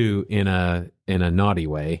doo doo in a naughty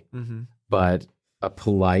way, but a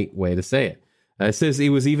polite way to say it. It says it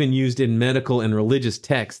was even used in medical and religious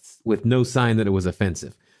texts with no sign that it was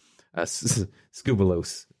offensive.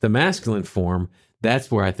 Skubalos, the masculine form. That's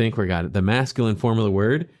where I think we got it. The masculine form of the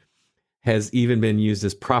word has even been used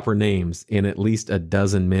as proper names in at least a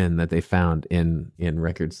dozen men that they found in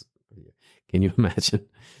records. Can you imagine?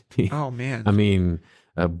 Oh, man. I mean,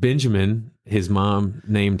 Benjamin, his mom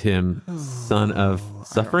named him son of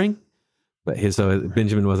suffering, but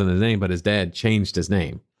Benjamin wasn't his name, but his dad changed his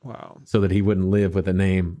name. Wow. So that he wouldn't live with a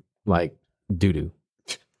name like doo-doo.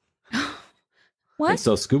 What? And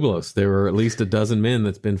so Skubalos, there were at least a dozen men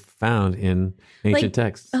that's been found in ancient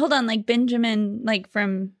texts. Hold on, Benjamin,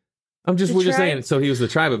 from... we're just saying, so he was the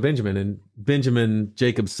tribe of Benjamin, and Benjamin,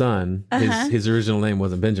 Jacob's son, his original name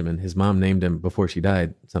wasn't Benjamin. His mom named him before she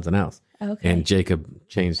died something else. Okay. And Jacob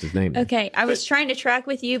changed his name. Okay, I was trying to track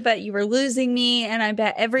with you, but you were losing me, and I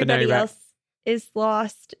bet everybody else is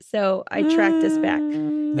lost, so I tracked us back.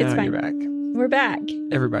 It's fine. You're back. We're back.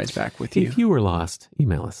 Everybody's back with you. If you were lost,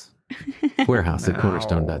 email us.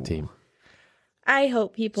 warehouse@cornerstone.team. I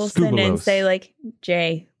hope people send in and say,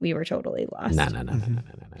 Jay, we were totally lost. No.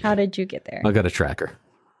 How did you get there? I got a tracker.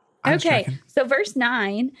 Okay, so verse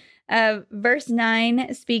 9. Verse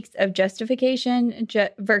 9 speaks of justification.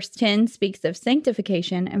 Verse 10 speaks of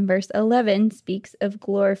sanctification. And verse 11 speaks of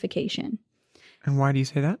glorification. And why do you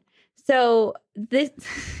say that? So this...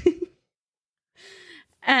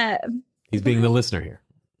 He's being the listener here.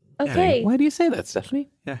 Okay. Why do you say that, Stephanie?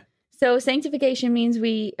 Yeah. So sanctification means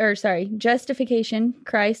justification.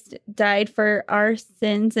 Christ died for our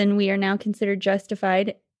sins, and we are now considered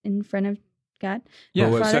justified in front of God. Yeah,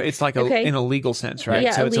 so it's in a legal sense, right?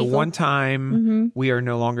 Yeah, so it's illegal. a one-time, we are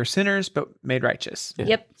no longer sinners, but made righteous. Yeah.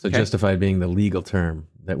 Yep. So justified being the legal term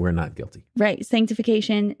that we're not guilty. Right.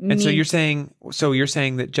 Sanctification means... And so you're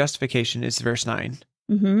saying that justification is verse 9.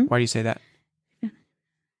 Mm-hmm. Why do you say that?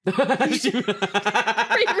 Reread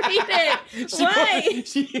it. Why?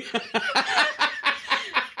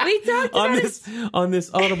 We talked about on this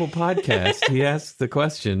Audible podcast. He asked the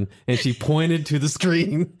question, and she pointed to the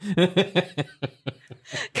screen. Because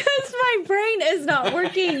my brain is not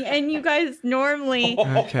working, and you guys normally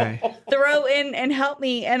throw in and help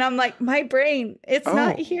me, and I'm like, my brain, it's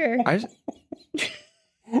not here. I'm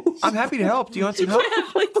happy to help. Do you want some help? Yeah,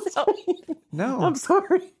 please help. No. I'm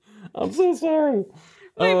sorry. I'm so sorry.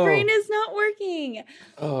 My brain is not working.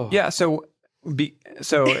 Oh. Yeah, so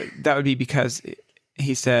that would be because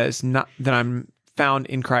he says not that I'm found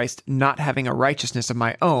in Christ, not having a righteousness of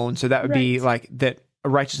my own. So that would be like that a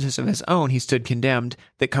righteousness of his own, he stood condemned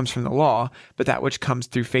that comes from the law, but that which comes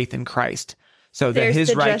through faith in Christ. So that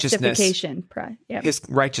his righteousness, his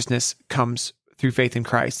righteousness comes through faith in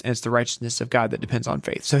Christ, and it's the righteousness of God that depends on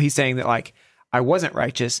faith. So he's saying that like, I wasn't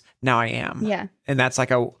righteous, now I am. Yeah. And that's like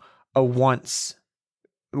a once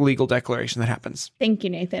legal declaration that happens. Thank you,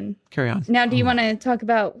 Nathan. Carry on. Now, do you want to talk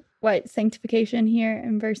about what sanctification here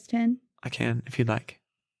in verse 10? I can, if you'd like.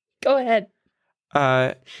 Go ahead.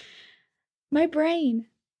 My brain.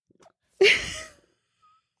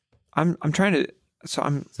 I'm trying to.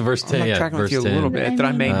 So verse 10, I'm tracking with you a little bit, that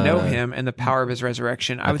I may know him and the power of his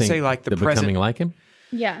resurrection. I would say like the present. Becoming like him?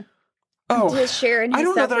 Yeah. Oh, to share in his I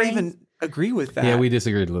don't know that I sufferings. even agree with that. Yeah, we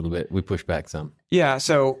disagreed a little bit. We pushed back some. Yeah,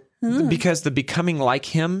 so because the becoming like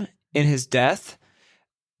him in his death,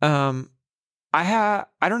 I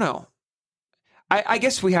don't know. I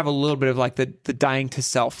guess we have a little bit of like the dying to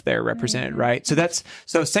self there represented, right?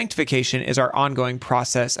 So sanctification is our ongoing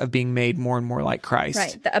process of being made more and more like Christ.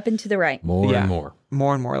 Right, the up and to the right. More and more.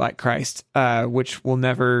 More and more like Christ, which will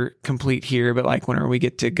never complete here. But like whenever we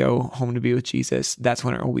get to go home to be with Jesus, that's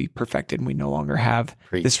when it will be perfected. And we no longer have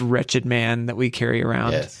this wretched man that we carry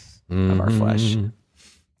around of our flesh.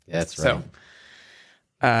 That's right.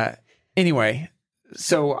 So, anyway,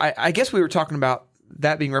 so I guess we were talking about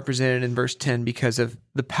that being represented in verse 10 because of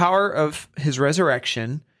the power of his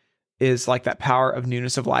resurrection is like that power of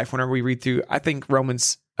newness of life. Whenever we read through, I think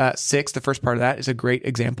Romans 6, the first part of that is a great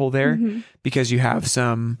example there because you have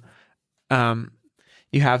some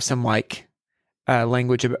like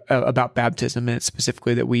language about baptism, and it's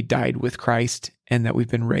specifically that we died with Christ and that we've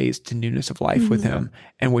been raised to newness of life with him,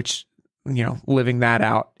 and which, you know, living that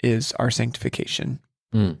out is our sanctification.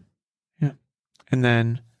 Yeah. And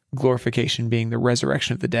then glorification being the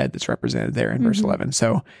resurrection of the dead that's represented there in verse 11.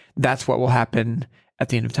 So that's what will happen at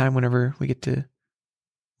the end of time whenever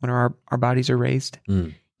our bodies are raised.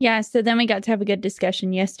 Yeah, so then we got to have a good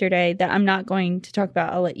discussion yesterday that I'm not going to talk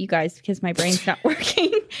about. I'll let you guys because my brain's not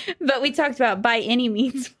working. But we talked about by any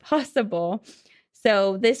means possible.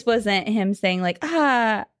 So this wasn't him saying like,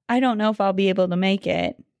 I don't know if I'll be able to make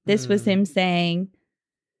it. This was him saying,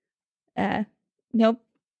 nope.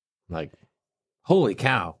 Like, holy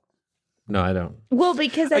cow. No, I don't. Well,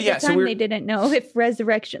 because at the time they didn't know if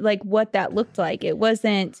resurrection, like what that looked like. It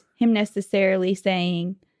wasn't him necessarily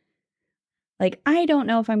saying, like, I don't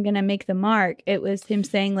know if I'm going to make the mark. It was him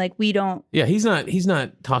saying, like, we don't. Yeah, he's not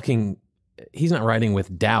writing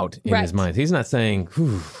with doubt in his mind. He's not saying,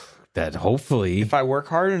 that hopefully. If I work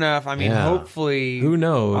hard enough, hopefully. Who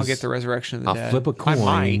knows? I'll get the resurrection of the dead. I'll flip a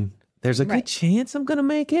coin. There's a good chance I'm going to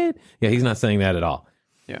make it. Yeah, he's not saying that at all.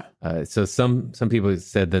 Yeah. So some people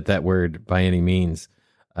said that word by any means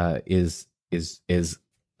is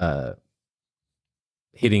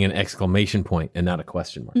hitting an exclamation point and not a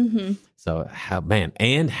question mark. So how right?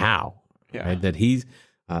 That he's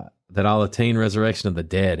that I'll attain resurrection of the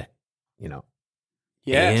dead, you know.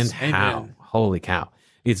 Yes. And how? Holy cow.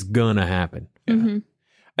 It's gonna happen. Yeah.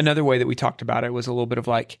 Another way that we talked about it was a little bit of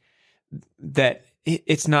like that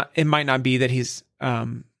it might not be that he's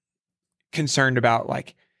concerned about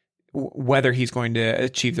like whether he's going to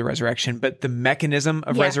achieve the resurrection, but the mechanism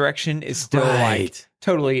of resurrection is still like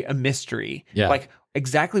totally a mystery. Yeah. Like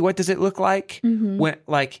exactly what does it look like when,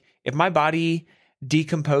 like, if my body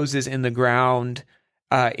decomposes in the ground,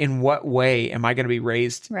 in what way am I going to be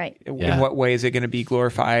raised? Right. In what way is it going to be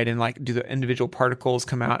glorified? And like, do the individual particles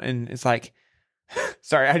come out? And it's like,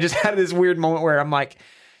 sorry, I just had this weird moment where I'm like,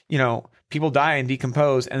 you know, people die and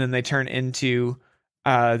decompose, and then they turn into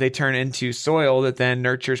soil that then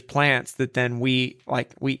nurtures plants that then we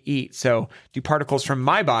eat. So do particles from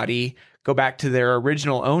my body go back to their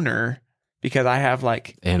original owner because I have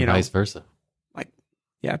like, and vice versa? Like,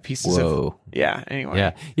 pieces of, anyway.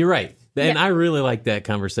 Yeah, you're right. And I really like that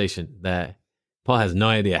conversation that Paul has no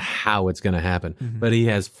idea how it's going to happen, but he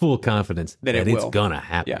has full confidence that it's going to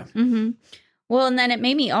happen. Yeah. Well, and then it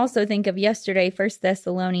made me also think of yesterday, 1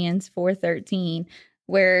 Thessalonians 4:13,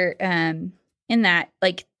 where, in that,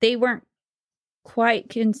 like, they weren't quite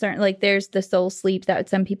concerned. Like, there's the soul sleep that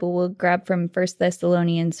some people will grab from 1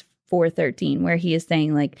 Thessalonians 4:13, where he is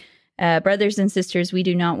saying, like, brothers and sisters, we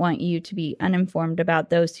do not want you to be uninformed about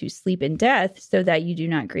those who sleep in death, so that you do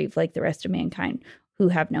not grieve like the rest of mankind who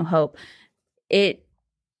have no hope.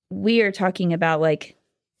 We are talking about, like,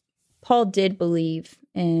 Paul did believe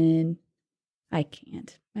in,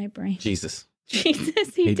 my brain. Jesus, he did.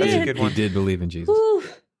 He did believe in Jesus. Ooh.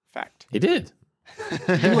 Fact. He did.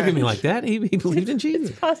 Don't look at me like that. He believed in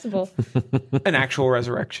Jesus. It's possible. An actual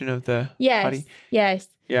resurrection of the body. Yes.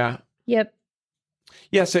 Yeah. Yep.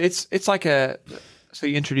 Yeah. So it's like So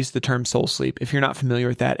you introduced the term soul sleep. If you're not familiar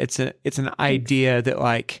with that, it's an idea that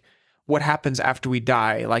like what happens after we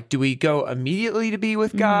die? Like, do we go immediately to be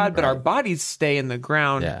with God, but our bodies stay in the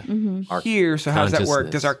ground here? So how does that work?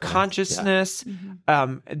 Does our consciousness,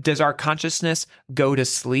 go to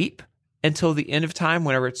sleep until the end of time,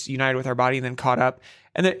 whenever it's united with our body and then caught up?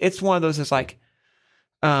 And it's one of those that's like,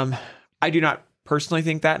 I do not personally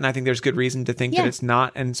think that, and I think there's good reason to think that it's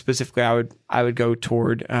not. And specifically, I would go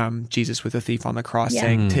toward Jesus with a thief on the cross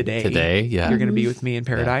saying, "Today, you're going to be with me in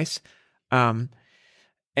paradise."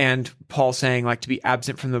 And Paul saying, like, to be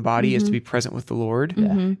absent from the body is to be present with the Lord.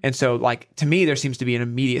 And so, like, to me, there seems to be an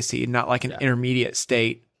immediacy, not like an intermediate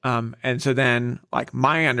state. And so then, like,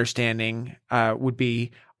 my understanding would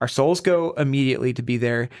be our souls go immediately to be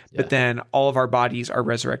there, but then all of our bodies are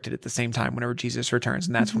resurrected at the same time whenever Jesus returns,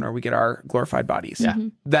 and that's whenever we get our glorified bodies.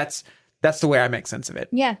 That's the way I make sense of it.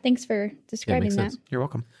 Yeah, thanks for describing that. You're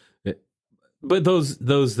welcome. But those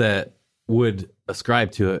that would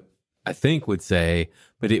ascribe to it, I think, would say,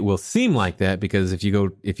 but it will seem like that because if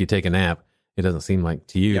you take a nap, it doesn't seem like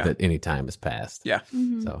to you that any time has passed.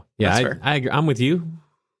 So I agree. I'm with you,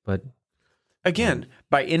 but again,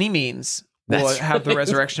 by any means, we'll have the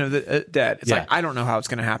resurrection of the dead. It's like, I don't know how it's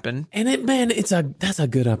going to happen. And that's a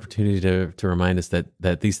good opportunity to remind us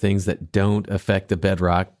that these things that don't affect the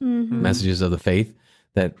bedrock messages of the faith,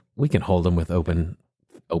 that we can hold them with open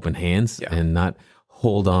hands and not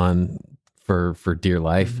hold on for dear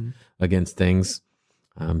life against things,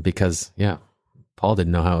 because Paul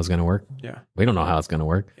didn't know how it was going to work. We don't know how it's going to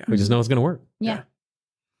work. We just know it's going to work. Yeah.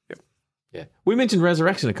 We mentioned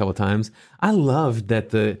resurrection a couple of times. I loved that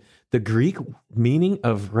the Greek meaning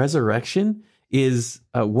of resurrection is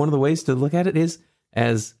one of the ways to look at it is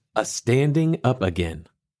as a standing up again.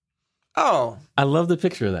 Oh, I love the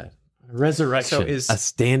picture of that. Resurrection, a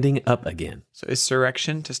standing up again. So is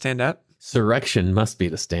surrection to stand up? Surrection must be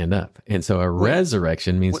to stand up. And so a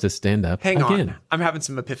resurrection means to stand up again. Hang on. I'm having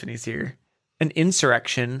some epiphanies here. An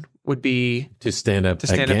insurrection would be to stand up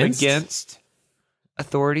against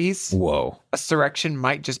authorities. Whoa. A surrection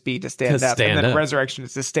might just be to stand up. And then resurrection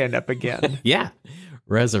is to stand up again.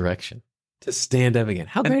 Resurrection. To stand up again.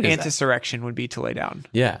 How great is that? Antisurrection would be to lay down.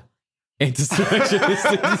 Antisurrection is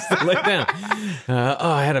to lay down.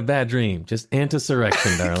 I had a bad dream. Just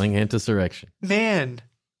antisurrection, darling. Antisurrection. Man.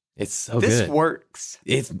 It's so good. This good. Works.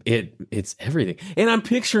 It's everything. And I'm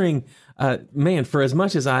picturing, for as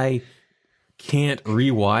much as I can't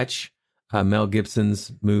rewatch Mel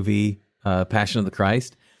Gibson's movie, Passion of the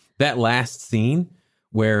Christ, that last scene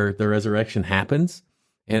where the resurrection happens,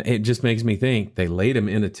 and it just makes me think they laid him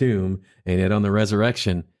in a tomb, and yet on the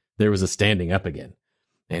resurrection, there was a standing up again,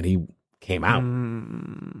 and he came out.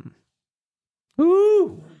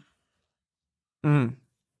 Ooh.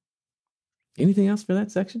 Anything else for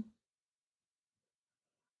that section?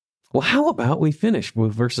 Well, how about we finish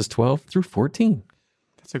with verses 12 through 14?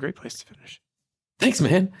 That's a great place to finish. Thanks,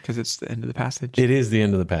 man. Because it's the end of the passage. It is the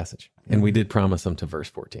end of the passage. And we did promise them to verse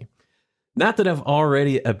 14. Not that I've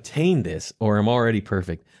already obtained this or am already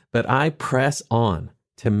perfect, but I press on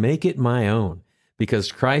to make it my own,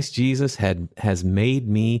 because Christ Jesus has made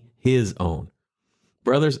me his own.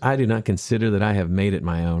 Brothers, I do not consider that I have made it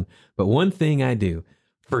my own, but one thing I do,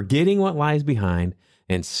 forgetting what lies behind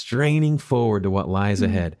and straining forward to what lies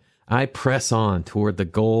ahead, I press on toward the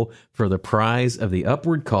goal for the prize of the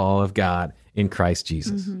upward call of God in Christ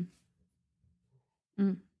Jesus.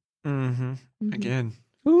 Again.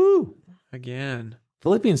 Woo! Again.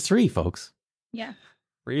 Philippians 3, folks. Yeah.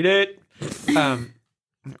 Read it.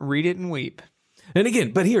 Read it and weep. And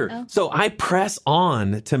again, but here, so I press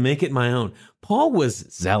on to make it my own. Paul was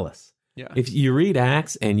zealous. Yeah. If you read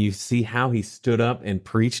Acts and you see how he stood up and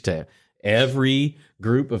preached to every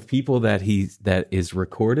group of people that is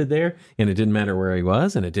recorded there, and it didn't matter where he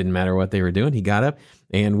was, and it didn't matter what they were doing, he got up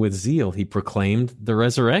and with zeal he proclaimed the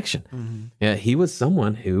resurrection. Yeah, he was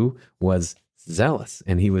someone who was zealous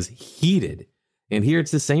and he was heated. And here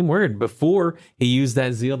it's the same word. Before he used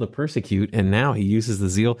that zeal to persecute, and now he uses the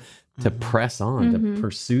zeal to press on, to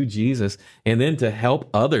pursue Jesus, and then to help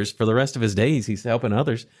others for the rest of his days. He's helping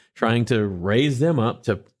others, trying to raise them up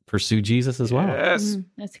to pursue Jesus as well. Yes.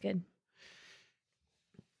 That's good.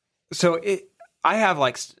 So I have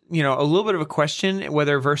a little bit of a question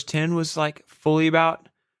whether verse 10 was like fully about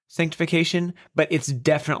sanctification, but it's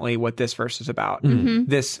definitely what this verse is about.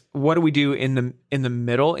 This, what do we do in the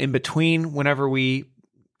middle, in between, whenever we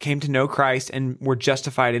came to know Christ and we're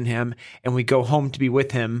justified in him and we go home to be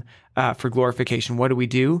with him for glorification? What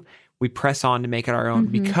do? We press on to make it our own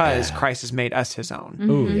because Christ has made us his own.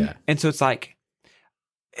 Oh, yeah. And so it's like,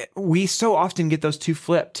 we so often get those two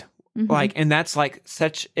flipped. And that's like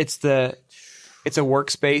it's the it's a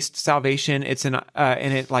works-based salvation. It's and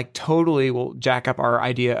it like totally will jack up our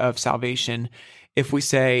idea of salvation if we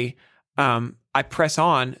say, I press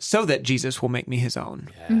on so that Jesus will make me his own.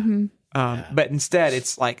 Mm-hmm. But instead,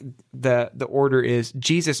 it's like the order is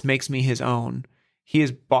Jesus makes me his own. He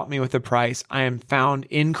has bought me with a price. I am found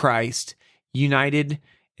in Christ, united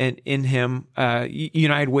and in him,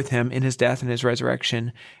 united with him in his death and his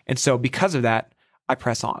resurrection. And so because of that, I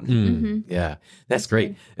press on. Mm-hmm. Yeah, that's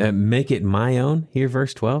great. Make it my own, here,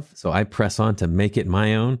 verse 12. So I press on to make it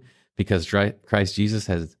my own because Christ Jesus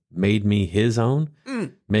has made me his own.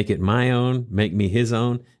 Make it my own, make me his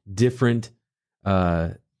own. Different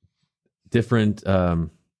tense.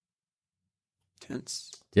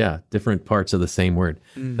 Yeah, different parts of the same word.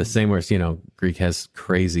 The same words, Greek has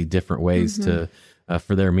crazy different ways to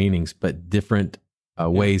for their meanings, but different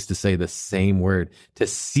ways to say the same word. To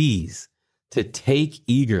seize, to take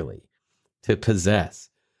eagerly, to possess.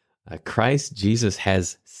 Christ Jesus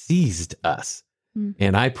has seized us,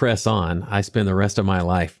 and I press on. I spend the rest of my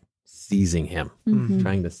life seizing him,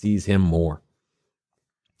 trying to seize him more.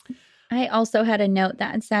 I also had a note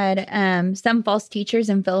that said some false teachers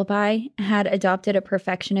in Philippi had adopted a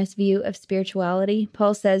perfectionist view of spirituality.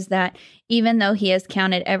 Paul says that even though he has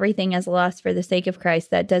counted everything as loss for the sake of Christ,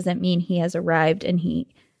 that doesn't mean he has arrived and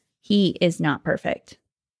he is not perfect.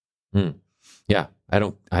 Yeah,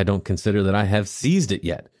 I don't consider that I have seized it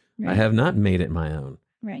yet. Right. I have not made it my own.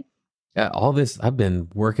 Right. All this, I've been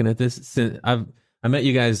working at this since I met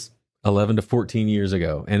you guys 11 to 14 years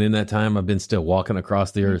ago, and in that time, I've been still walking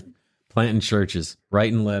across the earth, planting churches,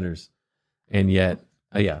 writing letters, and yet,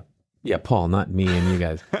 Paul, not me and you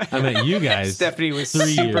guys. I met you guys. Stephanie was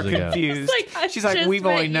 3 super years confused. Like, she's like, we've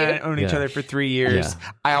only known each other for 3 years.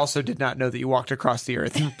 Yeah. I also did not know that you walked across the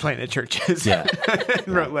earth and planted churches and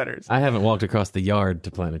wrote letters. I haven't walked across the yard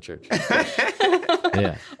to plant a church.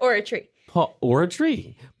 Yeah. Or a tree.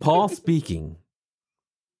 Paul speaking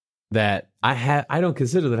that I don't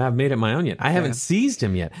consider that I've made it my own yet. I haven't seized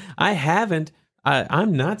him yet.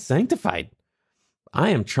 I'm not sanctified.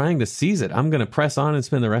 I am trying to seize it. I'm going to press on and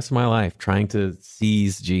spend the rest of my life trying to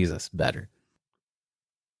seize Jesus better.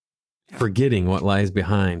 Forgetting what lies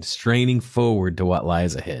behind, straining forward to what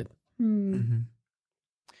lies ahead.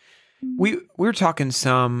 We were talking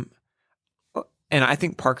some, and I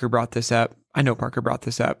think Parker brought this up. I know Parker brought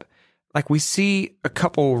this up. Like we see a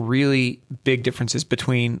couple really big differences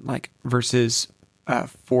between like verses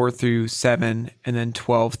 4 through 7 and then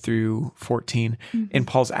 12 through 14 in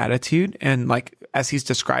Paul's attitude. And like, as he's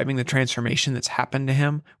describing the transformation that's happened to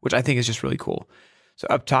him, which I think is just really cool. So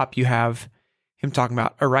up top, you have him talking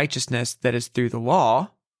about a righteousness that is through the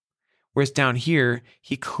law. Whereas down here,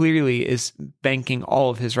 he clearly is banking all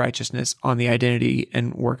of his righteousness on the identity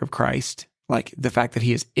and work of Christ, like the fact that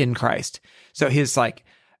he is in Christ. So his like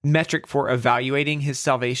metric for evaluating his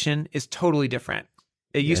salvation is totally different.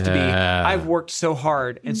 It used to be, I've worked so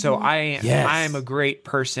hard, and so I am a great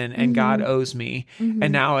person, and God owes me.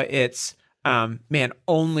 And now it's,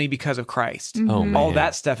 only because of Christ. All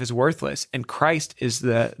that stuff is worthless, and Christ is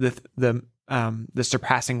the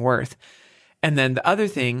surpassing worth. And then the other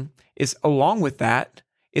thing is, along with that,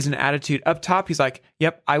 is an attitude up top. He's like,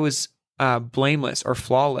 "Yep, I was blameless or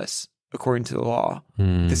flawless according to the law."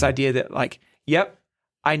 This idea that, like, "Yep,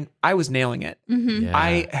 I was nailing it.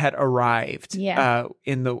 I had arrived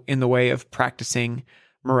in the way of practicing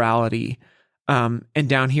morality." And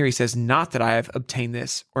down here he says, "Not that I have obtained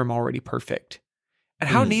this or am already perfect." And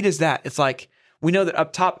how neat is that? It's like, we know that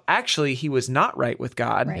up top, actually, he was not right with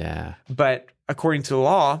God. Right. Yeah. But according to the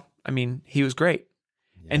law, I mean, he was great.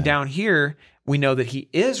 Yeah. And down here, we know that he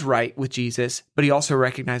is right with Jesus, but he also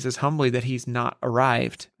recognizes humbly that he's not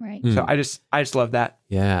arrived. Right. So I just love that.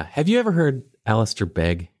 Yeah. Have you ever heard Alistair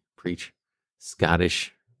Begg preach?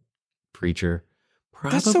 Scottish preacher.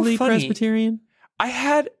 Probably That's so funny. Presbyterian. I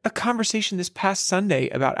had a conversation this past Sunday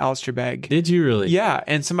about Alistair Begg. Did you really? Yeah.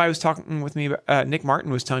 And somebody was talking with me about, Nick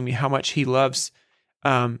Martin was telling me how much he loves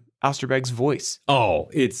Alistair Begg's voice. Oh,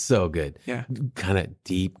 it's so good. Yeah. Kind of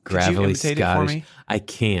deep, Could you gravelly imitate it for Scottish. me? I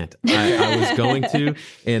can't. I was going to,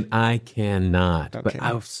 and I cannot. Okay. But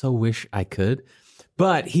I so wish I could.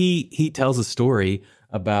 But he tells a story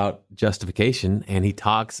about justification, and he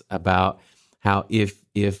talks about how if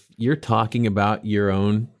you're talking about your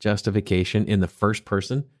own justification in the first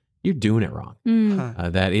person, you're doing it wrong.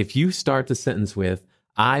 That if you start the sentence with,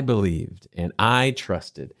 "I believed and I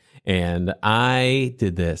trusted and I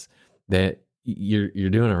did this," that you're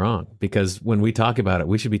doing it wrong. Because when we talk about it,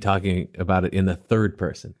 we should be talking about it in the third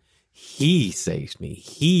person. He saved me.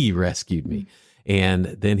 He rescued me. And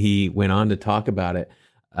then he went on to talk about it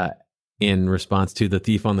in response to the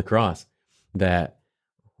thief on the cross, that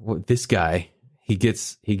this guy he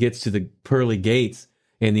gets to the pearly gates,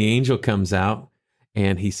 and the angel comes out,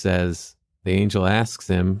 and the angel asks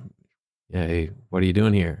him, "Hey, what are you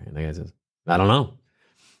doing here?" And the guy says, "I don't know."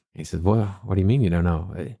 He says, "Well, what do you mean you don't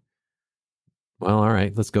know?" "Well, all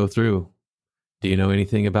right, let's go through. Do you know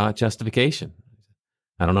anything about justification?"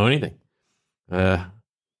 "I don't know anything." Yeah.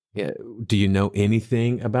 "Do you know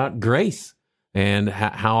anything about grace? And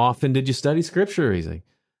how often did you study scripture?" He's like,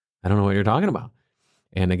 "I don't know what you're talking about."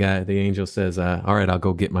 And the angel says, "All right, I'll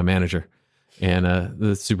go get my manager." And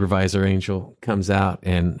the supervisor angel comes out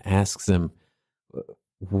and asks him,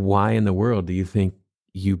 "Why in the world do you think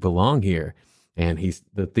you belong here?" And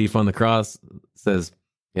the thief on the cross says,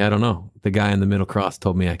 "Yeah, I don't know. The guy in the middle cross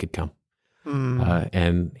told me I could come."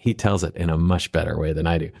 And he tells it in a much better way than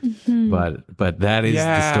I do. Mm-hmm. But that is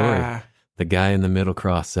the story. The guy in the middle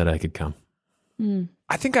cross said I could come.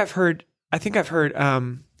 I think I've heard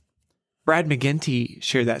Brad McGinty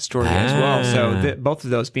share that story as well. So both of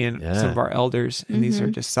those being some of our elders, and these are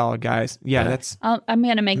just solid guys. Yeah, that's. I'm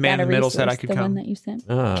going to make that a resource, said I could the come. one that you sent.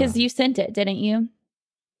 Because you sent it, didn't you?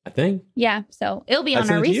 I think. Yeah, so it'll be on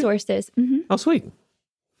our resources. Mm-hmm. Oh, sweet.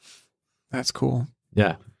 That's cool.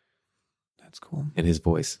 Yeah. That's cool. And his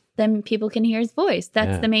voice. Then people can hear his voice.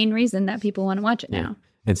 That's the main reason that people want to watch it now.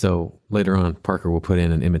 And so later on, Parker will put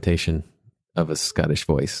in an imitation of a Scottish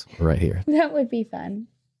voice right here. That would be fun.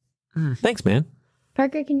 Thanks, man.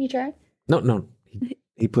 Parker, can you try? No.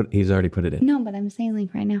 He's already put it in. No, but I'm saying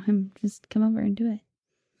like right now, him just come over and do it.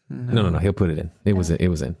 No. He'll put it in. It was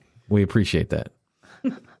in. We appreciate that.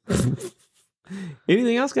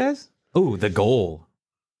 Anything else, guys? Oh, the goal.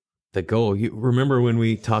 The goal. You remember when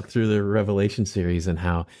we talked through the Revelation series and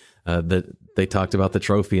how they talked about the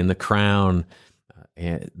trophy and the crown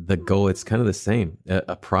and the goal? It's kind of the same.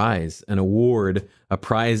 A prize, an award, a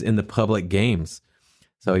prize in the public games.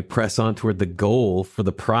 So we press on toward the goal for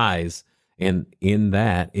the prize, and in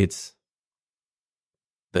that, it's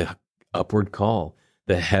the upward call,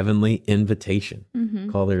 the heavenly invitation.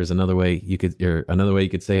 Mm-hmm. Call there is another way you could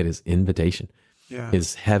say it is invitation. Yeah,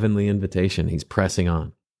 his heavenly invitation. He's pressing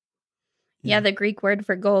on. Yeah, the Greek word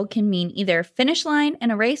for goal can mean either finish line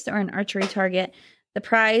in a race or an archery target. The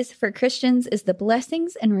prize for Christians is the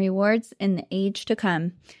blessings and rewards in the age to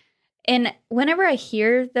come. And whenever I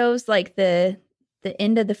hear those, like the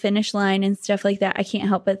end of the finish line and stuff like that, I can't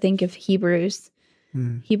help but think of Hebrews.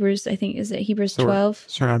 Hebrews, I think, is it Hebrews 12?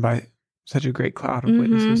 Surrounded by such a great cloud of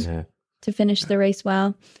witnesses. Yeah. To finish the race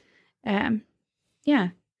well. Yeah.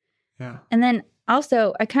 And then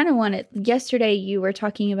also, I kind of wanted, yesterday you were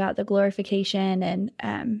talking about the glorification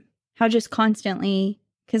and how just constantly,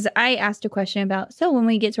 because I asked a question about, so when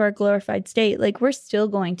we get to our glorified state, like we're still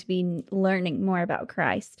going to be learning more about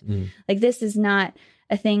Christ. Like this is not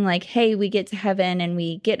a thing like, hey, we get to heaven and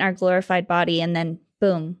we get in our glorified body and then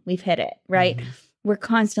boom, we've hit it, right? We're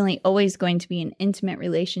constantly always going to be in intimate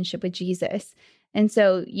relationship with Jesus. And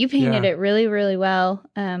so you painted it really, really well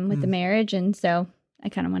with the marriage. And so I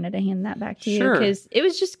kind of wanted to hand that back to you because it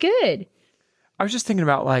was just good. I was just thinking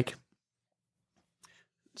about like,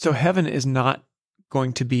 so heaven is not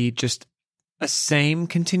going to be just a same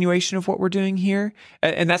continuation of what we're doing here.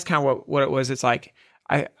 And that's kind of what it was. It's like,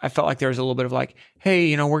 I felt like there was a little bit of like,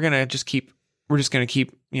 hey, we're just going to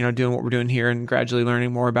keep, doing what we're doing here and gradually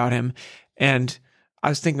learning more about him. And I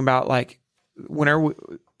was thinking about like, whenever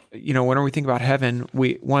we think about heaven,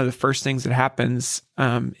 one of the first things that happens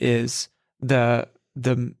is the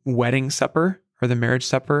wedding supper or the marriage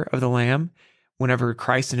supper of the Lamb, whenever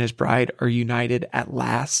Christ and his bride are united at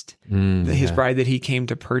last, his bride that he came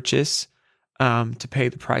to purchase, to pay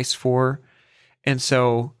the price for. And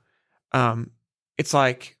so, it's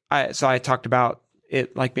like, I talked about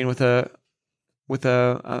it like being with a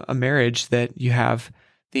marriage that you have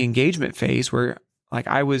the engagement phase where like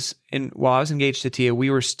while I was engaged to Tia,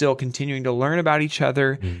 we were still continuing to learn about each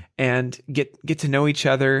other and get to know each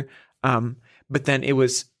other. But then it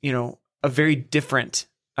was, a very different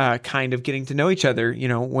kind of getting to know each other,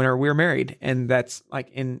 when we were married. And that's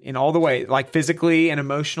like in all the way, like physically and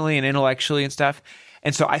emotionally and intellectually and stuff.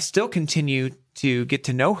 And so I still continue to get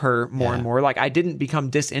to know her more and more. Like I didn't become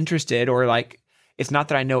disinterested or like, it's not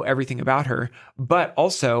that I know everything about her, but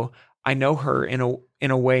also I know her in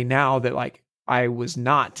a way now that like I was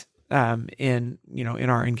not in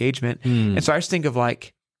our engagement. And so I just think of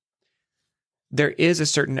like, there is a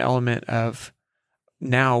certain element of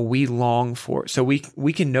now we long for, so we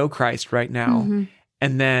can know Christ right now.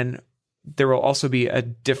 And then there will also be a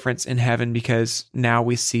difference in heaven because now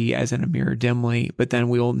we see as in a mirror dimly, but then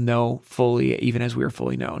we'll know fully even as we are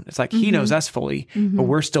fully known. It's like he knows us fully, but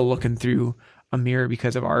we're still looking through a mirror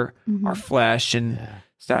because of our flesh and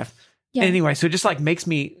stuff. Yeah. Anyway, so it just like makes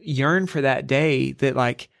me yearn for that day that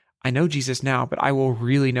like I know Jesus now, but I will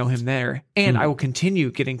really know him there, and I will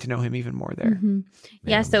continue getting to know him even more there. Mm-hmm.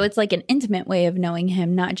 Yeah, so it's like an intimate way of knowing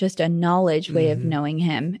him, not just a knowledge way of knowing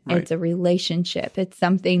him. Right. It's a relationship. It's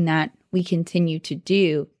something that we continue to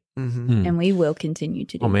do, and we will continue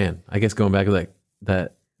to do. Oh man, I guess going back to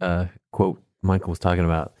that quote Michael was talking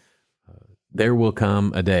about, there will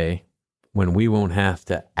come a day when we won't have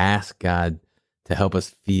to ask God to help us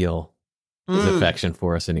feel his affection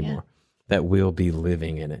for us anymore. That we'll be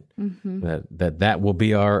living in it. That will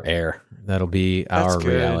be our air. That'll be our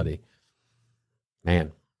reality.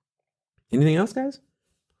 Man. Anything else, guys?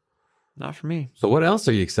 Not for me. So what else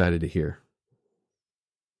are you excited to hear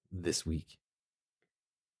this week?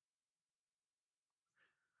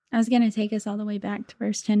 I was going to take us all the way back to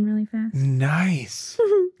verse 10 really fast. Nice.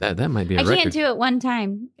 That might be a I record. can't do it one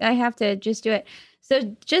time. I have to just do it.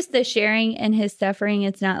 So just the sharing and his suffering,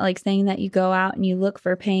 it's not like saying that you go out and you look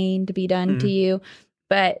for pain to be done to you.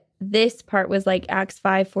 But this part was like Acts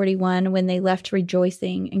 5:41, when they left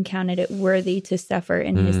rejoicing and counted it worthy to suffer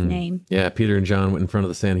in his name. Yeah, Peter and John went in front of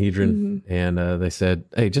the Sanhedrin and they said,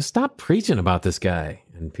 hey, just stop preaching about this guy.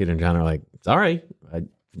 And Peter and John are like, sorry,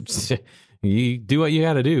 you do what you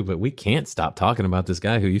got to do, but we can't stop talking about this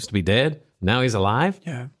guy who used to be dead. Now he's alive.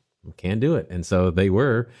 Yeah. We can't do it. And so they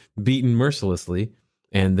were beaten mercilessly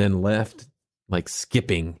and then left like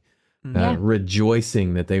skipping,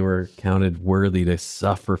 rejoicing that they were counted worthy to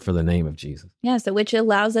suffer for the name of Jesus. Yeah, so which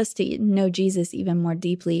allows us to know Jesus even more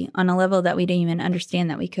deeply on a level that we didn't even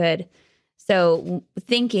understand that we could. So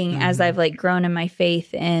thinking as I've like grown in my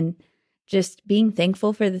faith and just being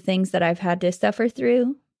thankful for the things that I've had to suffer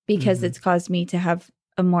through, because it's caused me to have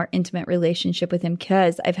a more intimate relationship with him,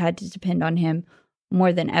 because I've had to depend on him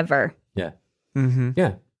more than ever. Yeah.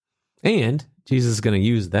 Yeah. And Jesus is going to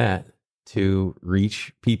use that to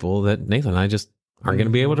reach people that Nathan and I just aren't going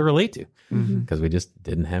to be able to relate to because we just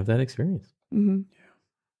didn't have that experience. Man.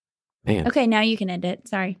 Okay, now you can end it.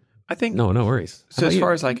 Sorry. I think no worries. So as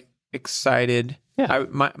far as like excited,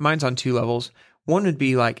 mine's on two levels. One would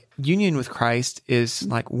be like union with Christ is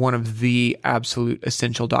like one of the absolute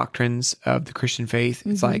essential doctrines of the Christian faith.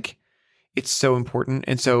 It's like, it's so important.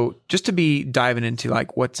 And so just to be diving into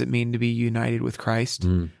like, what's it mean to be united with Christ,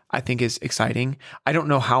 I think is exciting. I don't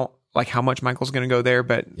know how much Michael's going to go there,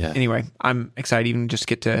 but anyway, I'm excited even just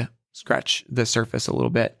get to scratch the surface a little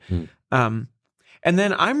bit. And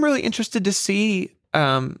then I'm really interested to see,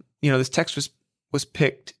 this text was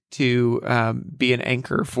picked to be an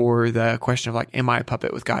anchor for the question of like, am I a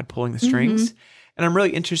puppet with God pulling the strings? And I'm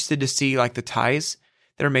really interested to see like the ties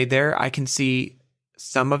that are made there. I can see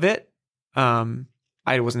some of it.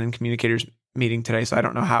 I wasn't in communicators meeting today, so I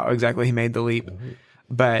don't know how exactly he made the leap.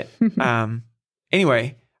 But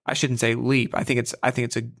anyway, I shouldn't say leap. I think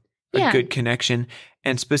it's a good connection.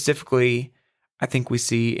 And specifically, I think we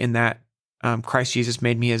see in that Christ Jesus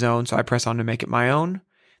made me his own, so I press on to make it my own.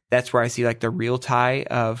 That's where I see like the real tie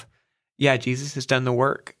of, Jesus has done the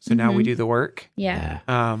work, so now we do the work. Yeah.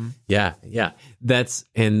 That's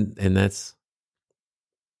and that's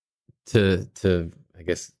to I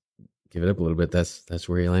guess give it up a little bit. That's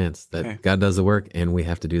where he lands. That God does the work, and we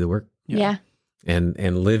have to do the work. Yeah.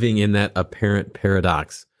 And living in that apparent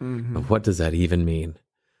paradox of what does that even mean?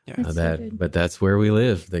 Yeah. But that's where we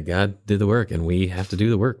live. That God did the work, and we have to do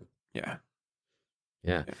the work. Yeah.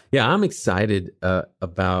 I'm excited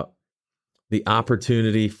about the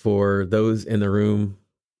opportunity for those in the room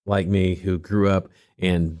like me who grew up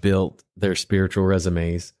and built their spiritual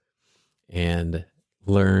resumes and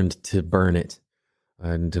learned to burn it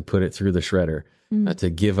and to put it through the shredder, to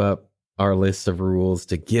give up our list of rules,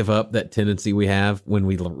 to give up that tendency we have when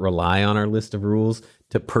we rely on our list of rules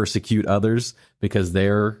to persecute others because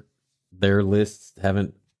their lists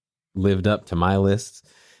haven't lived up to my lists,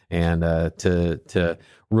 and to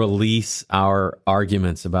release our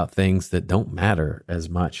arguments about things that don't matter as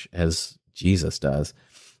much as Jesus does,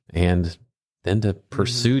 and then to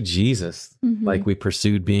pursue Jesus like we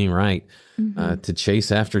pursued being right, to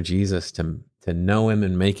chase after Jesus, to know him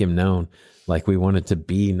and make him known like we wanted to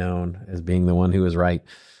be known as being the one who is right.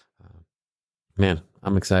 Man,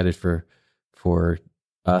 I'm excited for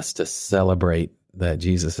us to celebrate that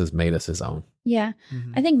Jesus has made us his own. Yeah.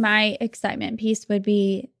 I think my excitement piece would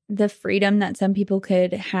be the freedom that some people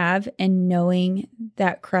could have in knowing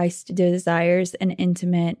that Christ desires an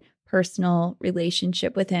intimate, personal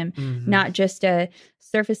relationship with him, not just a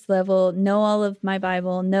surface level, know all of my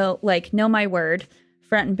Bible, know my word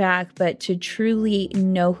front and back, but to truly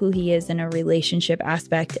know who he is in a relationship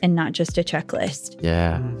aspect and not just a checklist.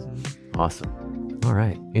 Yeah. Awesome. All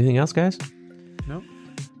right. Anything else, guys? Nope.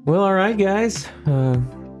 Well, all right, guys.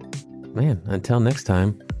 man, until next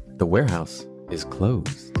time, the warehouse is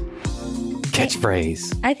closed.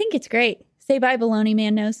 Catchphrase. I think it's great. Say bye, Baloney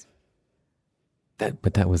Man Nose.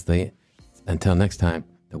 But that was the, until next time,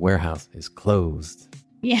 the warehouse is closed.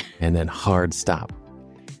 Yeah. And then hard stop.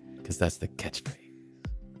 Because that's the catchphrase.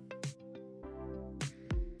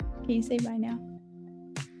 Can you say bye now?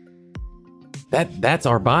 That's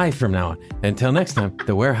our bye from now on. Until next time,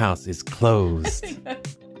 the warehouse is closed.